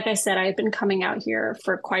because, like I said, I had been coming out here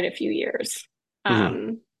for quite a few years, Hmm.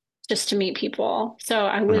 um, just to meet people. So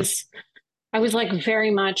Hmm. I was like very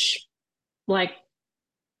much like,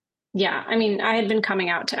 yeah, I mean, I had been coming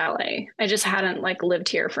out to LA. I just hadn't like lived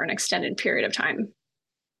here for an extended period of time.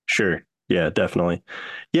 Sure. Yeah, definitely.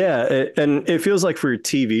 Yeah, and it feels like for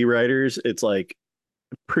TV writers, it's like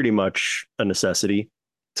pretty much a necessity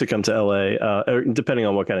to come to LA, depending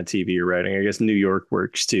on what kind of TV you're writing. I guess New York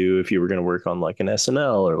works too if you were going to work on like an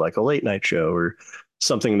SNL or like a late night show or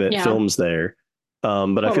something that Yeah, films there.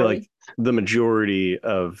 But I feel like totally. the majority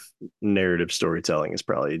of narrative storytelling is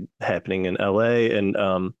probably happening in LA, and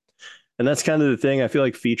that's kind of the thing. I feel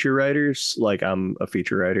like feature writers, like I'm a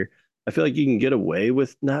feature writer, I feel like you can get away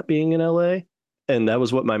with not being in LA. And that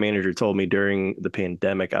was what my manager told me during the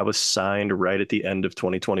pandemic. I was signed right at the end of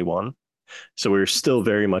 2021. So we were still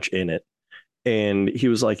very much in it. And he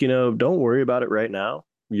was like, don't worry about it right now.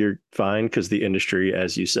 You're fine because the industry,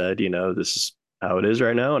 as you said, this is how it is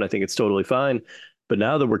right now. And I think it's totally fine. But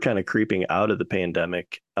now that we're kind of creeping out of the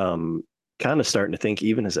pandemic, kind of starting to think,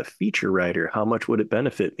 even as a feature writer, how much would it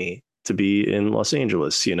benefit me to be in Los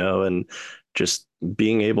Angeles, and just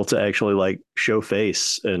being able to actually like show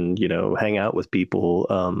face and, hang out with people.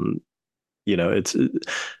 It's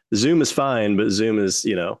Zoom is fine, but Zoom is,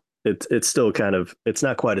 it's still kind of it's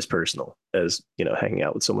not quite as personal as hanging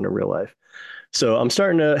out with someone in real life. So I'm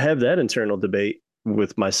starting to have that internal debate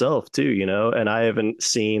with myself too, and I haven't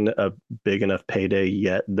seen a big enough payday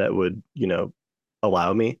yet that would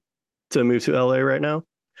allow me to move to LA right now.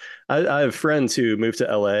 I have friends who moved to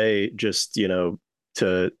LA just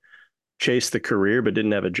to chase the career but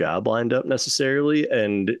didn't have a job lined up necessarily,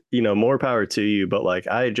 and more power to you, but like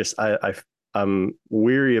I'm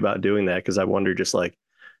weary about doing that because I wonder just like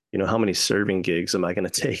how many serving gigs am I going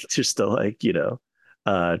to take just to like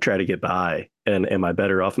try to get by, and am I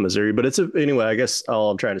better off in Missouri? But anyway, I guess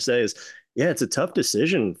all I'm trying to say is yeah, it's a tough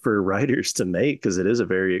decision for writers to make because it is a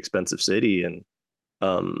very expensive city, and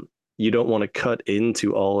you don't want to cut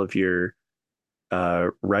into all of your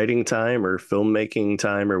writing time or filmmaking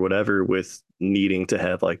time or whatever with needing to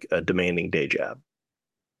have like a demanding day job.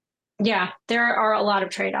 Yeah, there are a lot of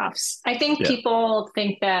trade-offs. I think Yeah. people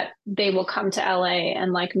think that they will come to LA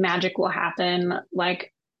and like magic will happen.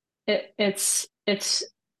 Like it's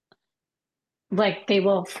like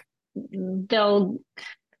they'll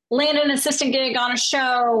land an assistant gig on a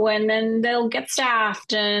show and then they'll get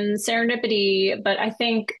staffed and serendipity. But I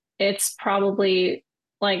think it's probably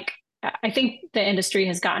like I think the industry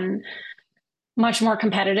has gotten much more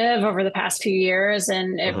competitive over the past few years,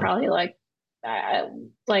 and it Mhm. probably uh,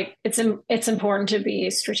 like it's important to be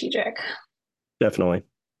strategic. Definitely.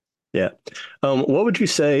 Yeah. What would you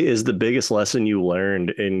say is the biggest lesson you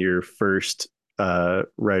learned in your first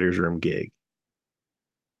writer's room gig?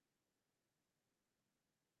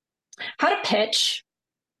 How to pitch.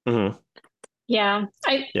 Hmm. Yeah.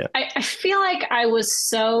 Yeah. I feel like I was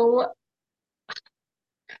so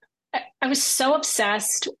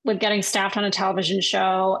obsessed with getting staffed on a television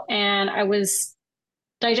show, and I was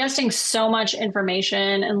digesting so much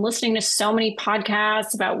information and listening to so many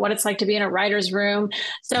podcasts about what it's like to be in a writer's room.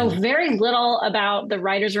 So Hmm. very little about the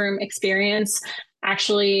writer's room experience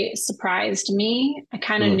actually surprised me. I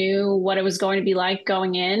kind of Hmm. knew what it was going to be like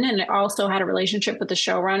going in, and I also had a relationship with the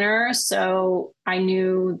showrunner, so I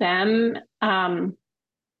knew them.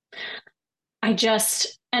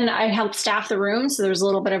 And I helped staff the room, so there was a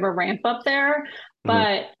little bit of a ramp up there,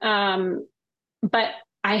 Hmm. but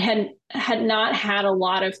I had not had a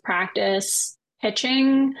lot of practice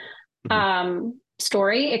pitching Hmm.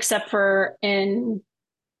 story, except for in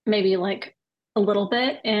maybe like a little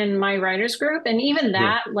bit in my writers group, and even Hmm.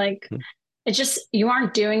 that, like, it just you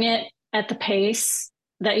aren't doing it at the pace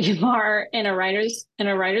that you are in a writers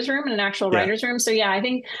room, in an actual Yeah. writers room. So yeah, I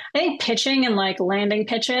think pitching and like landing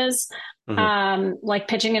pitches, Hmm. like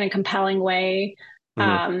pitching in a compelling way,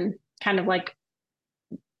 Hmm. kind of like,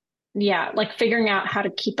 yeah, like figuring out how to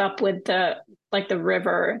keep up with the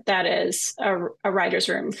river that is a writer's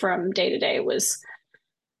room from day to day was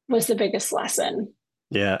the biggest lesson.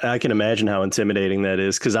 Yeah, I can imagine how intimidating that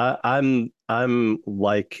is because I'm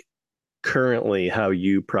like currently how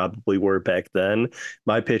you probably were back then.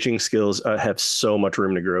 My pitching skills have so much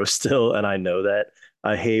room to grow still, and I know that.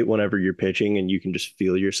 I hate whenever you're pitching and you can just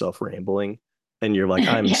feel yourself rambling, and you're like,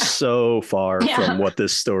 I'm Yeah. so far from Yeah. what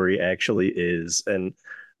this story actually is, and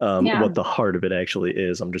Yeah. what the heart of it actually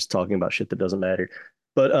is. I'm just talking about shit that doesn't matter.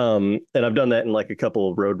 But and I've done that in like a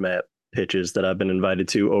couple of roadmap pitches that I've been invited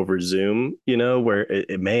to over Zoom, where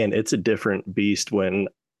man, it's a different beast when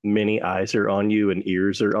many eyes are on you and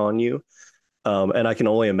ears are on you. And I can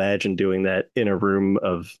only imagine doing that in a room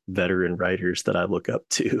of veteran writers that I look up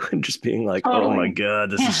to and just being like, oh my Totally. God,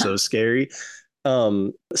 this is Yeah. so scary.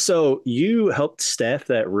 So you helped staff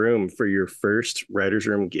that room for your first writer's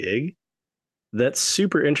room gig. That's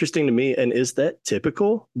super interesting to me. And is that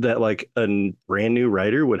typical that like a brand new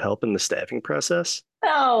writer would help in the staffing process?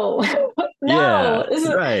 No. Yeah, No. This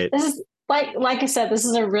is right. this is like I said, this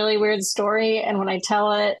is a really weird story. And when I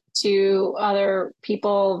tell it to other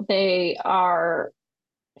people, they are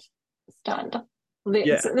stunned.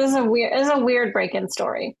 Yeah. This is a weird break-in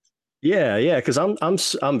story. Yeah, because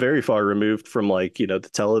I'm very far removed from like the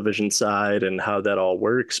television side and how that all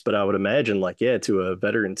works. But I would imagine like yeah, to a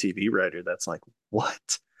veteran TV writer, that's like what?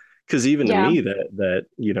 Because even to Yeah. me, that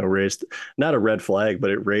raised not a red flag, but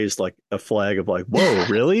it raised like a flag of like, whoa,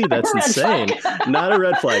 really? That's Red insane. flag. Not a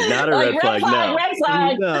red flag. Not a Like red red flag. flag, No, red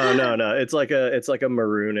flag. no. It's like a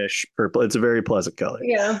maroonish purple. It's a very pleasant color.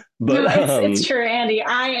 Yeah. But No, it's true, Andy.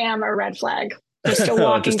 I am a red flag. Just a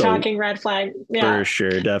walking, just a talking red flag. for Yeah.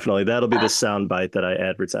 sure, definitely that'll be the Uh, sound bite that I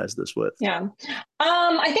advertise this with. yeah.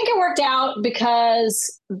 I think it worked out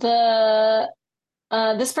because the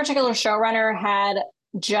this particular showrunner had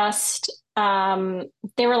just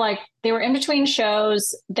they were in between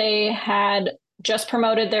shows. They had just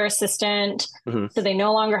promoted their assistant, Hmm. so they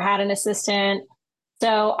no longer had an assistant.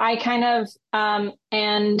 So I kind of,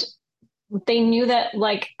 and they knew that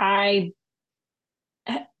like I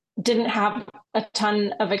didn't have a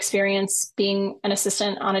ton of experience being an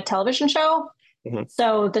assistant on a television show. Mhm.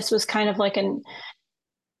 So this was kind of like an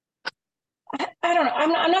I don't know.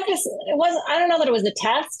 I'm not gonna. It was. I don't know that it was a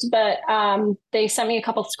test, but they sent me a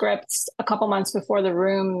couple scripts a couple months before the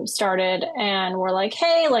room started, and were like,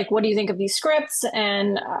 "Hey, like, what do you think of these scripts?"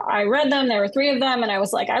 And I read them. There were three of them, and I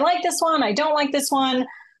was like, "I like this one. I don't like this one.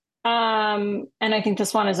 And I think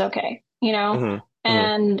this one is okay." You know. Mhm. Mhm.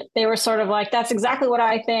 And they were sort of like, "That's exactly what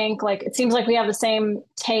I think. Like, it seems like we have the same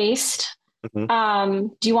taste.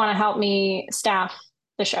 Mhm. Do you want to help me staff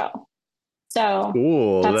the show?" So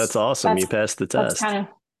Cool. That's that's awesome. that's You passed the that's test. kind of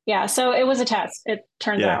yeah. So it was a test. It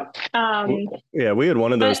turns Yeah. out. Yeah, we had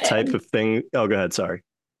one of But those type of thing. Oh, go ahead. Sorry.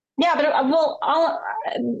 yeah, but well,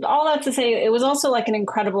 all that to say, it was also like an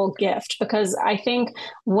incredible gift because I think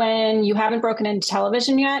when you haven't broken into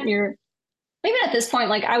television yet, and you're even at this point,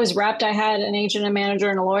 like I was repped, I had an agent, a manager,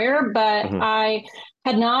 and a lawyer, but Mhm. I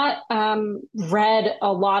had not read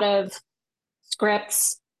a lot of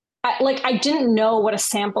scripts. I didn't know what a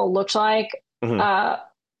sample looked like Mhm. uh,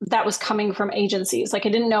 that was coming from agencies. Like I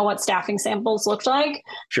didn't know what staffing samples looked like.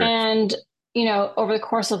 Sure. And, over the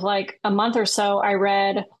course of like a month or so, I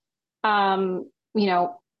read, um, you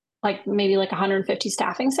know, like maybe like 150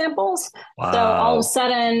 staffing samples. So all of a Wow.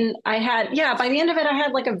 sudden yeah, by the end of it, I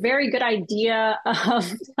had like a very good idea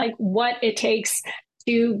of like what it takes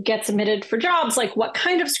to get submitted for jobs, like what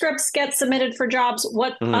kind of scripts get submitted for jobs,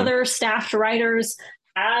 what Mhm. other staffed writers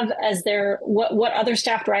have as their what other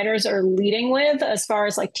staffed writers are leading with as far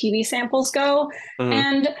as like TV samples go. Mhm.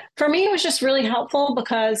 And for me, it was just really helpful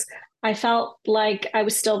because I felt like I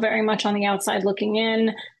was still very much on the outside looking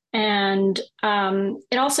in. And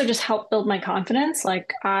it also just helped build my confidence.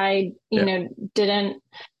 Like I, Yeah. didn't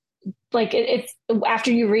like it's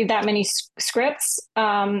after you read that many scripts,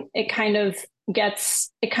 it kind of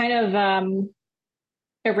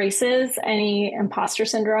erases any imposter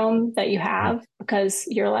syndrome that you Mhm. have because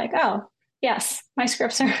you're like, oh, yes, my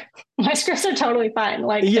scripts are my scripts are totally fine.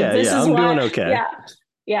 Like Yeah, this yeah, is I'm doing why, okay. yeah,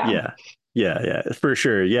 yeah, Yeah. Yeah, yeah, for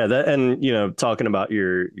sure. Yeah, that and talking about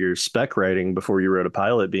your spec writing before you wrote a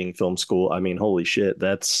pilot being film school, I mean, holy shit,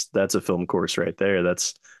 that's a film course right there.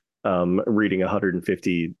 That's reading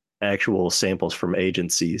 150 actual samples from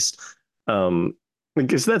agencies.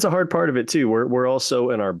 Because that's a hard part of it too. We're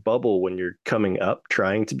also in our bubble when you're coming up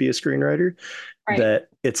trying to be a screenwriter right, that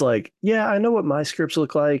it's like, yeah, I know what my scripts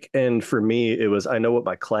look like. And for me, it was I know what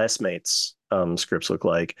my classmates' scripts look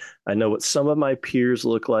like. I know what some of my peers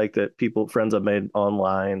look like that friends I've made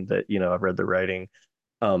online that, I've read the writing.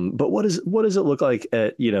 But what does it look like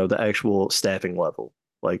at, the actual staffing level?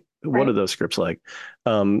 Like, what are right. those scripts like?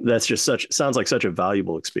 That's just sounds like such a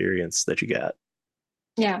valuable experience that you got.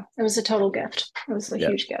 Yeah, it was a total gift. It was a Yeah.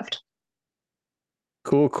 huge gift.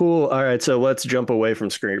 Cool, cool. All right, so let's jump away from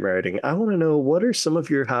screenwriting. I want to know what are some of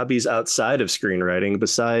your hobbies outside of screenwriting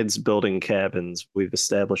besides building cabins? We've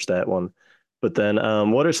established that one. But then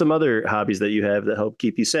what are some other hobbies that you have that help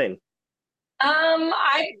keep you sane?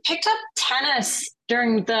 I picked up tennis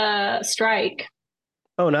during the strike.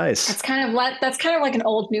 Oh, nice. That's kind of like an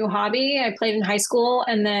old new hobby. I played in high school,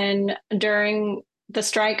 and then during the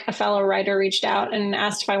strike, a fellow writer reached out and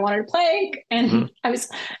asked if I wanted to play, Hmm. and I was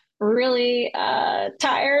really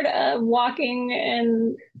tired of walking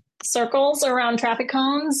in circles around traffic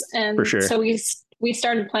cones, For and sure. so we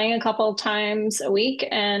started playing a couple of times a week,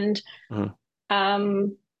 and Mhm.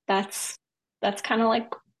 um, that's that's kind of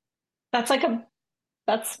like that's like a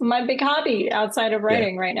that's my big hobby outside of Yeah.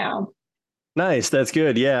 writing right now. Nice. That's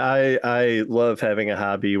good. Yeah, I love having a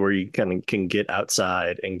hobby where you kind of can get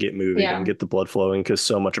outside and get moving and Yeah. get the blood flowing because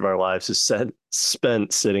so much of our lives is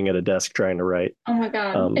spent sitting at a desk trying to write. Oh my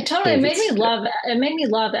God. And It if made me it's yeah.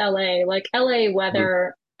 love LA. Like LA Mhm.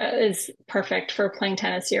 weather is perfect for playing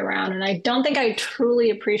tennis year round. And I don't think I truly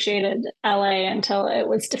appreciated LA until it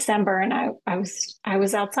was December and I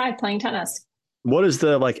was outside playing tennis. What is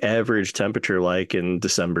the like average temperature like in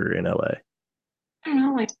December in LA? I don't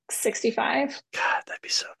know, like 65. God, that'd be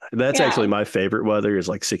so nice. That's actually Yeah. my favorite weather is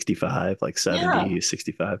like 65, like Yeah. 70,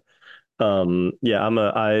 65. Yeah, I'm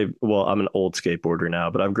an old skateboarder now,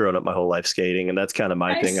 but I've grown up my whole life skating, and that's kind of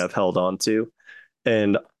my thing Nice. I've held on to.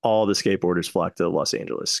 And all the skateboarders flock to Los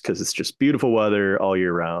Angeles because it's just beautiful weather all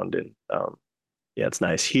year round. And yeah, it's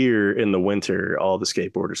nice. Here in the winter, all the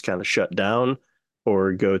skateboarders kind of shut down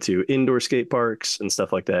or go to indoor skate parks and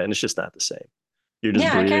stuff like that. And it's just not the same. You're just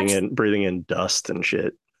Yeah, I can't breathing in dust and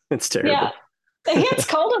shit. It's yeah. terrible. It gets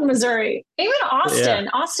cold in Missouri. Even Yeah. Austin.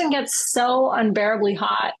 Austin gets so unbearably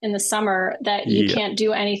hot in the summer that you Yeah. can't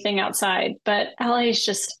do anything outside. But LA is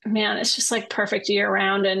just, man, it's just like perfect year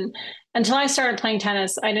round. And until I started playing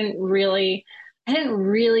tennis, I didn't really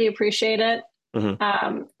appreciate it. Hmm.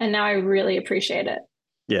 And now I really appreciate it.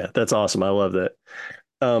 Yeah, that's awesome. I love that.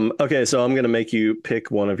 Okay, so I'm gonna make you pick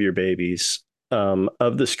one of your babies.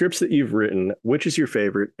 Of the scripts that you've written, which is your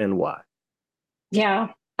favorite and why? Yeah.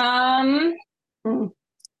 Um, hmm.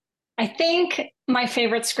 I think my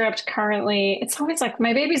favorite script currently, it's always like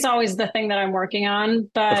my baby's always the thing that I'm working on,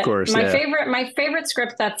 Of but course, yeah. my favorite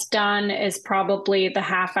script that's done is probably the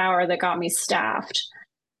half hour that got me staffed.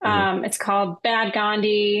 Hmm. It's called Bad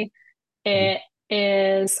Gandhi. Hmm. It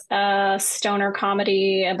is a stoner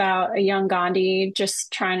comedy about a young Gandhi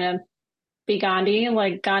just trying to be Gandhi,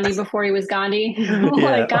 like Gandhi before he was Gandhi, Yeah.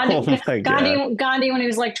 like Oh my God. Gandhi when he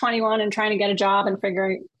was like 21 and trying to get a job and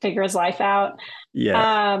figure his life out.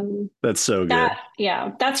 Yeah, Um, that's so that good.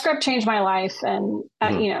 yeah, that script changed my life, and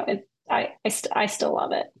Hmm. I still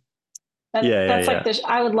love it. Yeah, yeah, That's like yeah. this.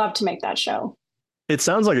 I would love to make that show. It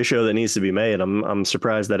sounds like a show that needs to be made. I'm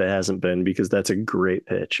surprised that it hasn't been because that's a great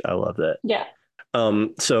pitch. I love that. Yeah.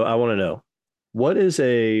 So I want to know, what is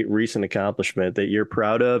a recent accomplishment that you're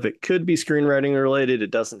proud of? It could be screenwriting related.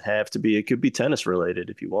 It doesn't have to be. It could be tennis related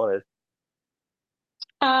if you wanted.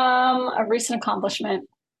 A recent accomplishment.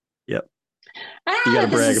 Yep. I You don't got know to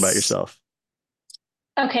that this brag about is yourself.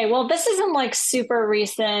 okay. Well, this isn't like super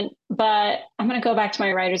recent, but I'm gonna go back to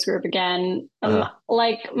my writers group again. Uh-huh.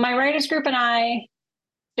 Like my writers group and I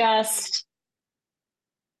just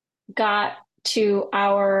got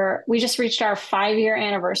we just reached our 5 year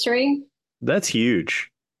anniversary, That's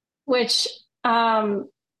huge. which um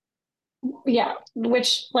yeah,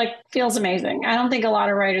 which like feels amazing. I don't think a lot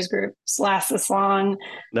of writers groups last this long.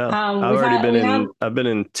 No, We've had I've been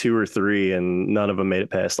in two or three and none of them made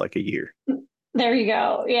it past like a year. there you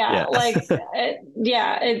go. Yeah.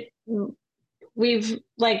 Yeah,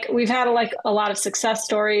 we've had like a lot of success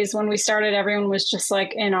stories. When we started, everyone was just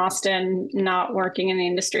like in Austin, not working in the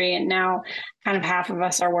industry, and now kind of half of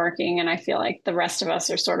us are working, and I feel like the rest of us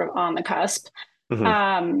are sort of on the cusp.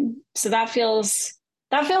 Hmm. So that feels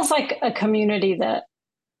like a community that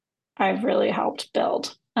I've really helped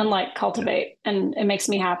build and like Yeah. cultivate, and it makes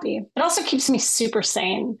me happy. It also keeps me super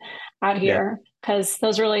sane out Yeah. here because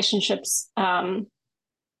those relationships,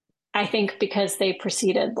 I think, because they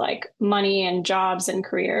preceded like money and jobs and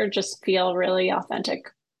career, just feel really authentic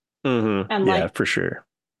and Yeah, like for sure.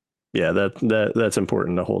 Yeah, that's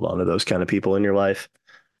important to hold on to those kind of people in your life.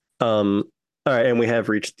 All right, and we have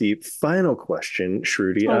reached the final question,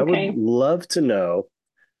 Shruti. I would okay. love to know.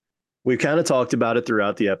 We've kind of talked about it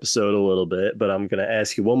throughout the episode a little bit, but I'm going to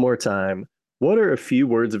ask you one more time. What are a few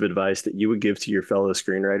words of advice that you would give to your fellow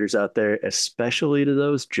screenwriters out there, especially to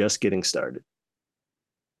those just getting started?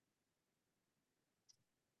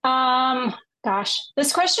 Um, Gosh,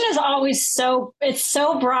 this question is always it's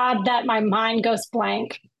so broad that my mind goes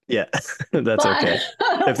blank. Yeah, that's But okay.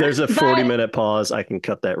 If there's a but 40-minute pause, I can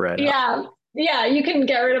cut that right out. yeah, yeah, you can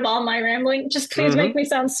get rid of all my rambling. Just please Hmm. make me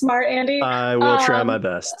sound smart, Andy. I will try my Um,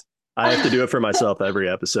 best. I have to do it for myself every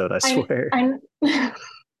episode, I swear. I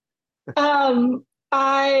um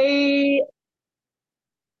I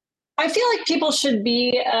I feel like people should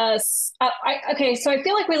be okay, so I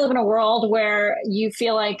feel like we live in a world where you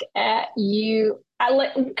feel like okay,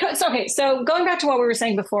 so going back to what we were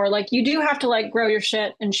saying before, like you do have to like grow your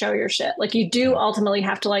shit and show your shit. Like you do ultimately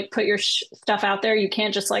have to like put your stuff out there. You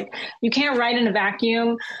can't just like you can't write in a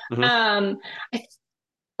vacuum. Hmm. Um I,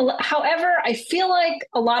 However, I feel like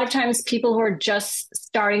a lot of times people who are just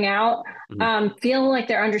starting out Hmm. feel like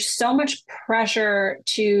they're under so much pressure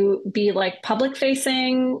to be like public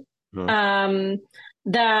facing, Hmm. um,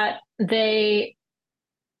 that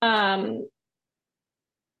um,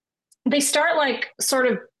 they start like sort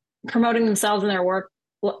of promoting themselves and their work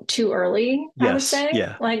too early, I would Yes. say.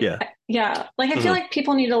 Yeah. Like, Yeah. yeah, like I feel Hmm. like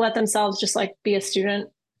people need to let themselves just like be a student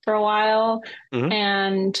for a while Hmm.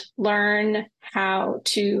 and learn how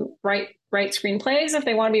to write screenplays if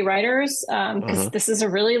they want to be writers. Because Hmm. this is a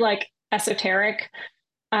really like esoteric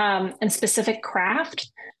and specific craft.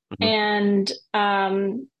 Hmm. And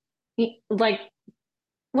like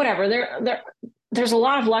whatever there's a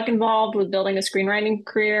lot of luck involved with building a screenwriting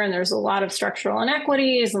career, and there's a lot of structural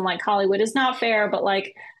inequities, and like Hollywood is not fair, but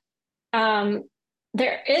like um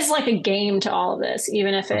there is like a game to all of this,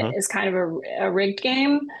 even if it Hmm. is kind of a rigged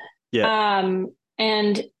game. Yeah.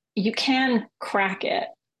 And you can crack it.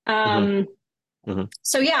 Hmm. um Hmm.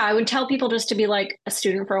 so yeah, I would tell people just to be like a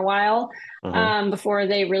student for a while, Hmm. before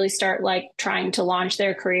they really start like trying to launch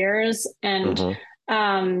their careers. And Hmm.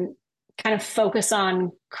 um kind of focus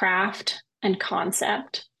on craft and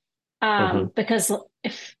concept. Hmm. Because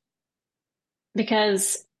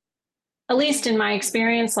because at least in my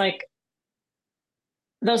experience, like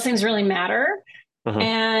those things really matter. Hmm.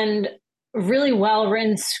 And really well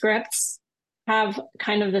written scripts have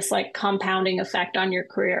kind of this like compounding effect on your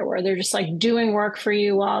career where they're just like doing work for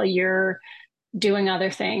you while you're doing other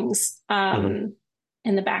things Hmm.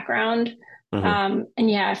 in the background. Hmm. And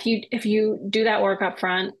yeah, if you do that work up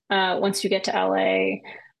front, once you get to LA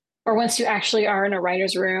or once you actually are in a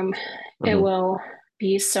writer's room, it Hmm. will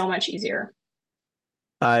be so much easier.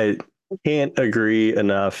 I can't agree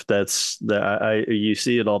enough. That's that you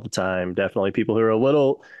see it all the time. Definitely people who are a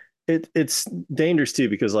little it's dangerous too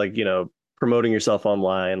because like, promoting yourself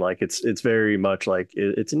online, like it's very much like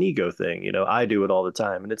it's an ego thing. I do it all the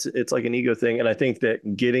time and it's like an ego thing. And I think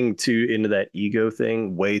that getting to into that ego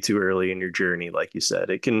thing way too early in your journey, like you said,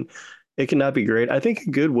 it cannot be great. I think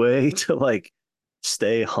a good way to like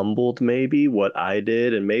stay humbled, maybe what I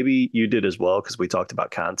did, and maybe you did as well, because we talked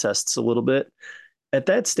about contests a little bit at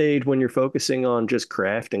that stage when you're focusing on just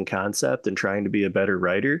craft and concept and trying to be a better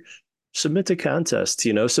writer, submit to contests,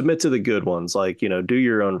 submit to the good ones, like, do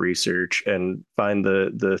your own research and find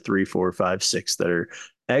the three, four, five, six that are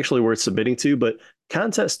actually worth submitting to. But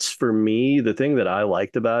contests for me, the thing that I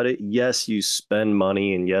liked about it, yes, you spend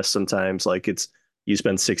money, and yes, sometimes like it's you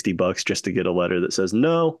spend $60 just to get a letter that says,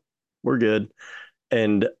 no, we're good.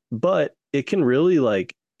 And but it can really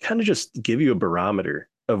like kind of just give you a barometer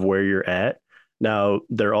of where you're at. Now,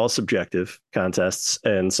 they're all subjective contests,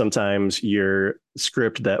 and sometimes your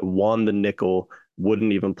script that won the nickel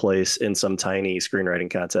wouldn't even place in some tiny screenwriting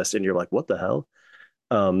contest, and you're like, what the hell?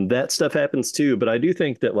 That stuff happens too. But I do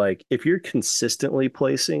think that like if you're consistently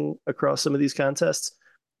placing across some of these contests,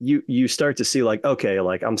 you start to see like, okay,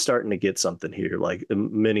 like I'm starting to get something here. Like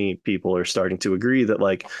many people are starting to agree that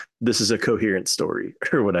like this is a coherent story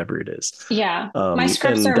or whatever it is. Yeah. My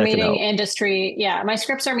scripts And are that can meeting help. industry. Yeah. My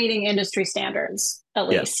scripts are meeting industry standards,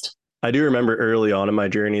 at Yeah. least. I do remember early on in my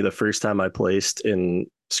journey, the first time I placed in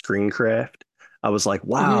Screencraft, I was like, Hmm.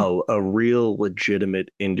 wow, a real legitimate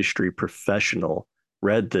industry professional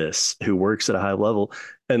read this who works at a high level.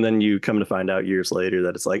 And then you come to find out years later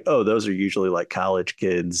that it's like, oh, those are usually like college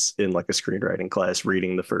kids in like a screenwriting class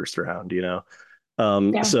reading the first round. Yeah.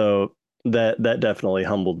 So that definitely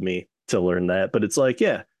humbled me to learn that. But it's like,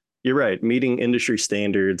 yeah, you're right. Meeting industry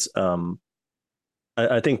standards.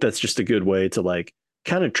 I think that's just a good way to like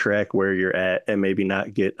kind of track where you're at and maybe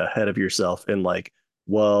not get ahead of yourself and like,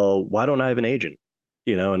 well, why don't I have an agent?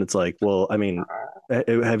 And it's like, well, I mean,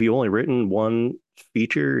 have you only written one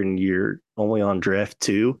feature and you're only on draft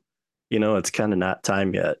two? It's kind of not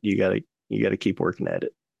time yet. You gotta keep working at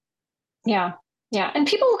it. Yeah. Yeah. And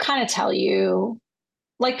people will kind of tell you,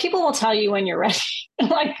 like people will tell you when you're ready.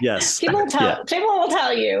 Like Yes. Yeah. people will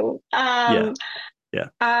tell you. Yeah. Yeah.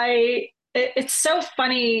 It's so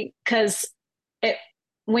funny because it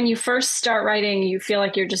when you first start writing, you feel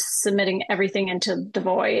like you're just submitting everything into the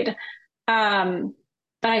void. Um,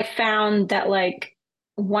 but I found that like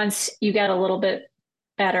once you get a little bit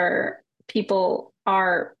better, people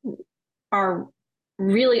are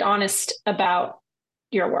really honest about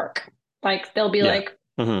your work. Like they'll be Yeah. like,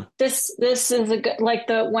 Hmm. this is a good like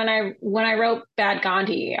the when I wrote Bad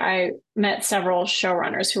Gandhi, I met several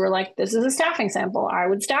showrunners who were like, this is a staffing sample. I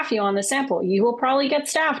would staff you on this sample. You will probably get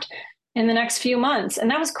staffed in the next few months.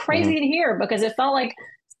 And that was Hmm. crazy to hear because it felt like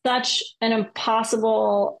such an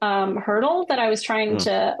impossible hurdle that I was trying Hmm.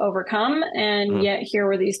 to overcome. And Hmm. yet here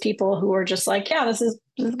were these people who were just like, yeah, this is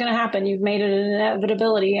going to happen. You've made it an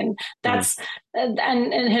inevitability. And Hmm. that's, and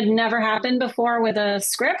it had never happened before with a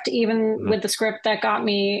script, even Hmm. with the script that got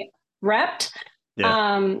me repped.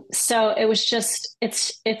 Yeah. So it was just,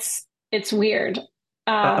 it's weird.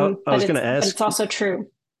 I was gonna But ask. it's also true.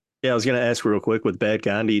 Yeah, I was gonna ask real quick with Bad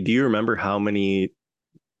Gandhi. Do you remember how many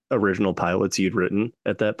original pilots you'd written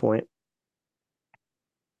at that point?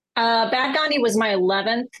 Bad Gandhi was my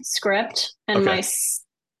 11th script and Okay.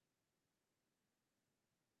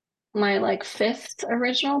 my like fifth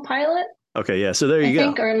original pilot, Okay. Yeah. So there I you go.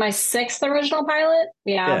 think, or my sixth original pilot.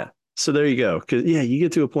 Yeah. Yeah. So there you go. Because yeah, you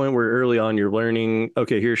get to a point where early on you're learning.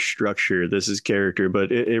 Okay, here's structure. This is character, but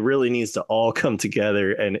it really needs to all come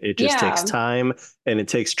together, and it just takes Yeah. time, and it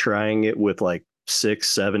takes trying it with like six,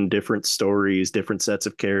 seven different stories, different sets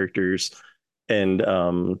of characters, and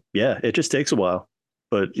yeah, it just takes a while.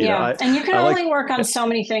 But Yeah. And you can I like. only work on Yeah. so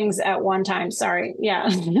many things at one time. Sorry. Yeah.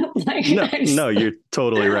 Like, No, I just, no, you're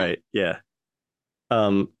totally right. Yeah.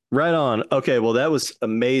 Right on. Okay, well, that was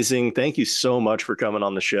amazing. Thank you so much for coming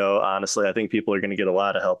on the show. Honestly, I think people are going to get a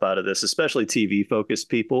lot of help out of this, especially TV focused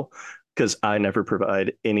people, because I never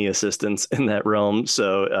provide any assistance in that realm.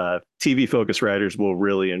 So, TV focused writers will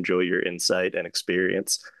really enjoy your insight and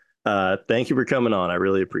experience. Thank you for coming on. I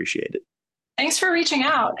really appreciate it. Thanks for reaching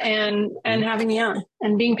out and having me on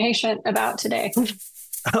and being patient about today.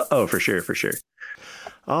 Oh, for sure, for sure.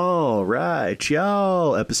 All right,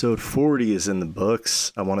 y'all. Episode 40 is in the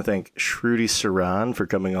books. I want to thank Shruti Saran for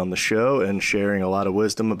coming on the show and sharing a lot of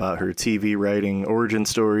wisdom about her TV writing origin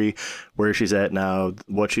story, where she's at now,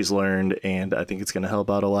 what she's learned, and I think it's going to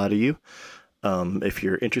help out a lot of you. If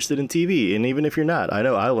you're interested in TV, and even if you're not, I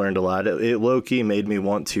know I learned a lot. It low-key made me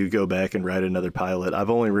want to go back and write another pilot.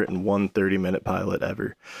 I've only written one 30-minute pilot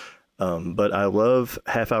ever, but I love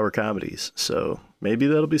half-hour comedies, so maybe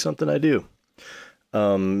that'll be something I do.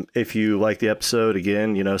 If you like the episode,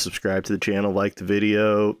 again, subscribe to the channel, like the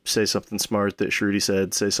video, say something smart that Shruti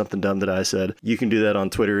said, say something dumb that I said. You can do that on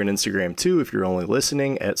Twitter and Instagram too. If you're only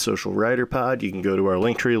listening, at Social Writer Pod, you can go to our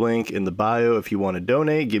Linktree link in the bio. If you want to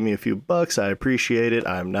donate, give me a few bucks. I appreciate it.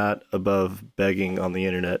 I'm not above begging on the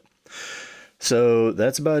internet. So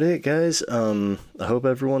that's about it, guys. I hope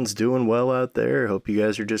everyone's doing well out there. I hope you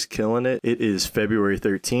guys are just killing it. It is February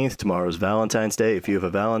 13th. Tomorrow's Valentine's Day. If you have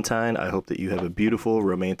a Valentine, I hope that you have a beautiful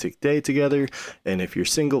romantic day together. And if you're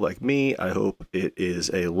single like me, I hope it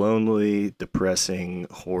is a lonely, depressing,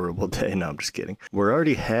 horrible day. No, I'm just kidding. We're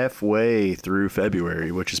already halfway through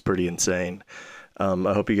February, which is pretty insane.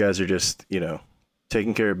 I hope you guys are just,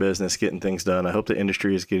 taking care of business, getting things done. I hope the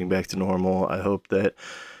industry is getting back to normal. I hope that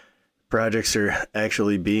projects are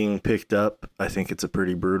actually being picked up. I think it's a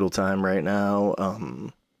pretty brutal time right now.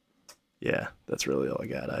 Yeah, that's really all I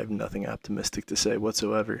got. I have nothing optimistic to say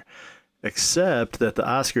whatsoever, except that the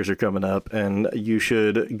Oscars are coming up and you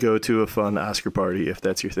should go to a fun Oscar party if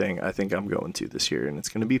that's your thing. I think I'm going to this year and it's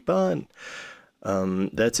going to be fun.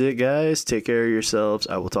 That's it, guys. Take care of yourselves.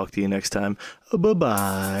 I will talk to you next time.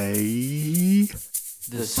 Bye-bye.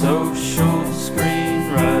 The Social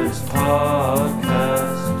Screenwriters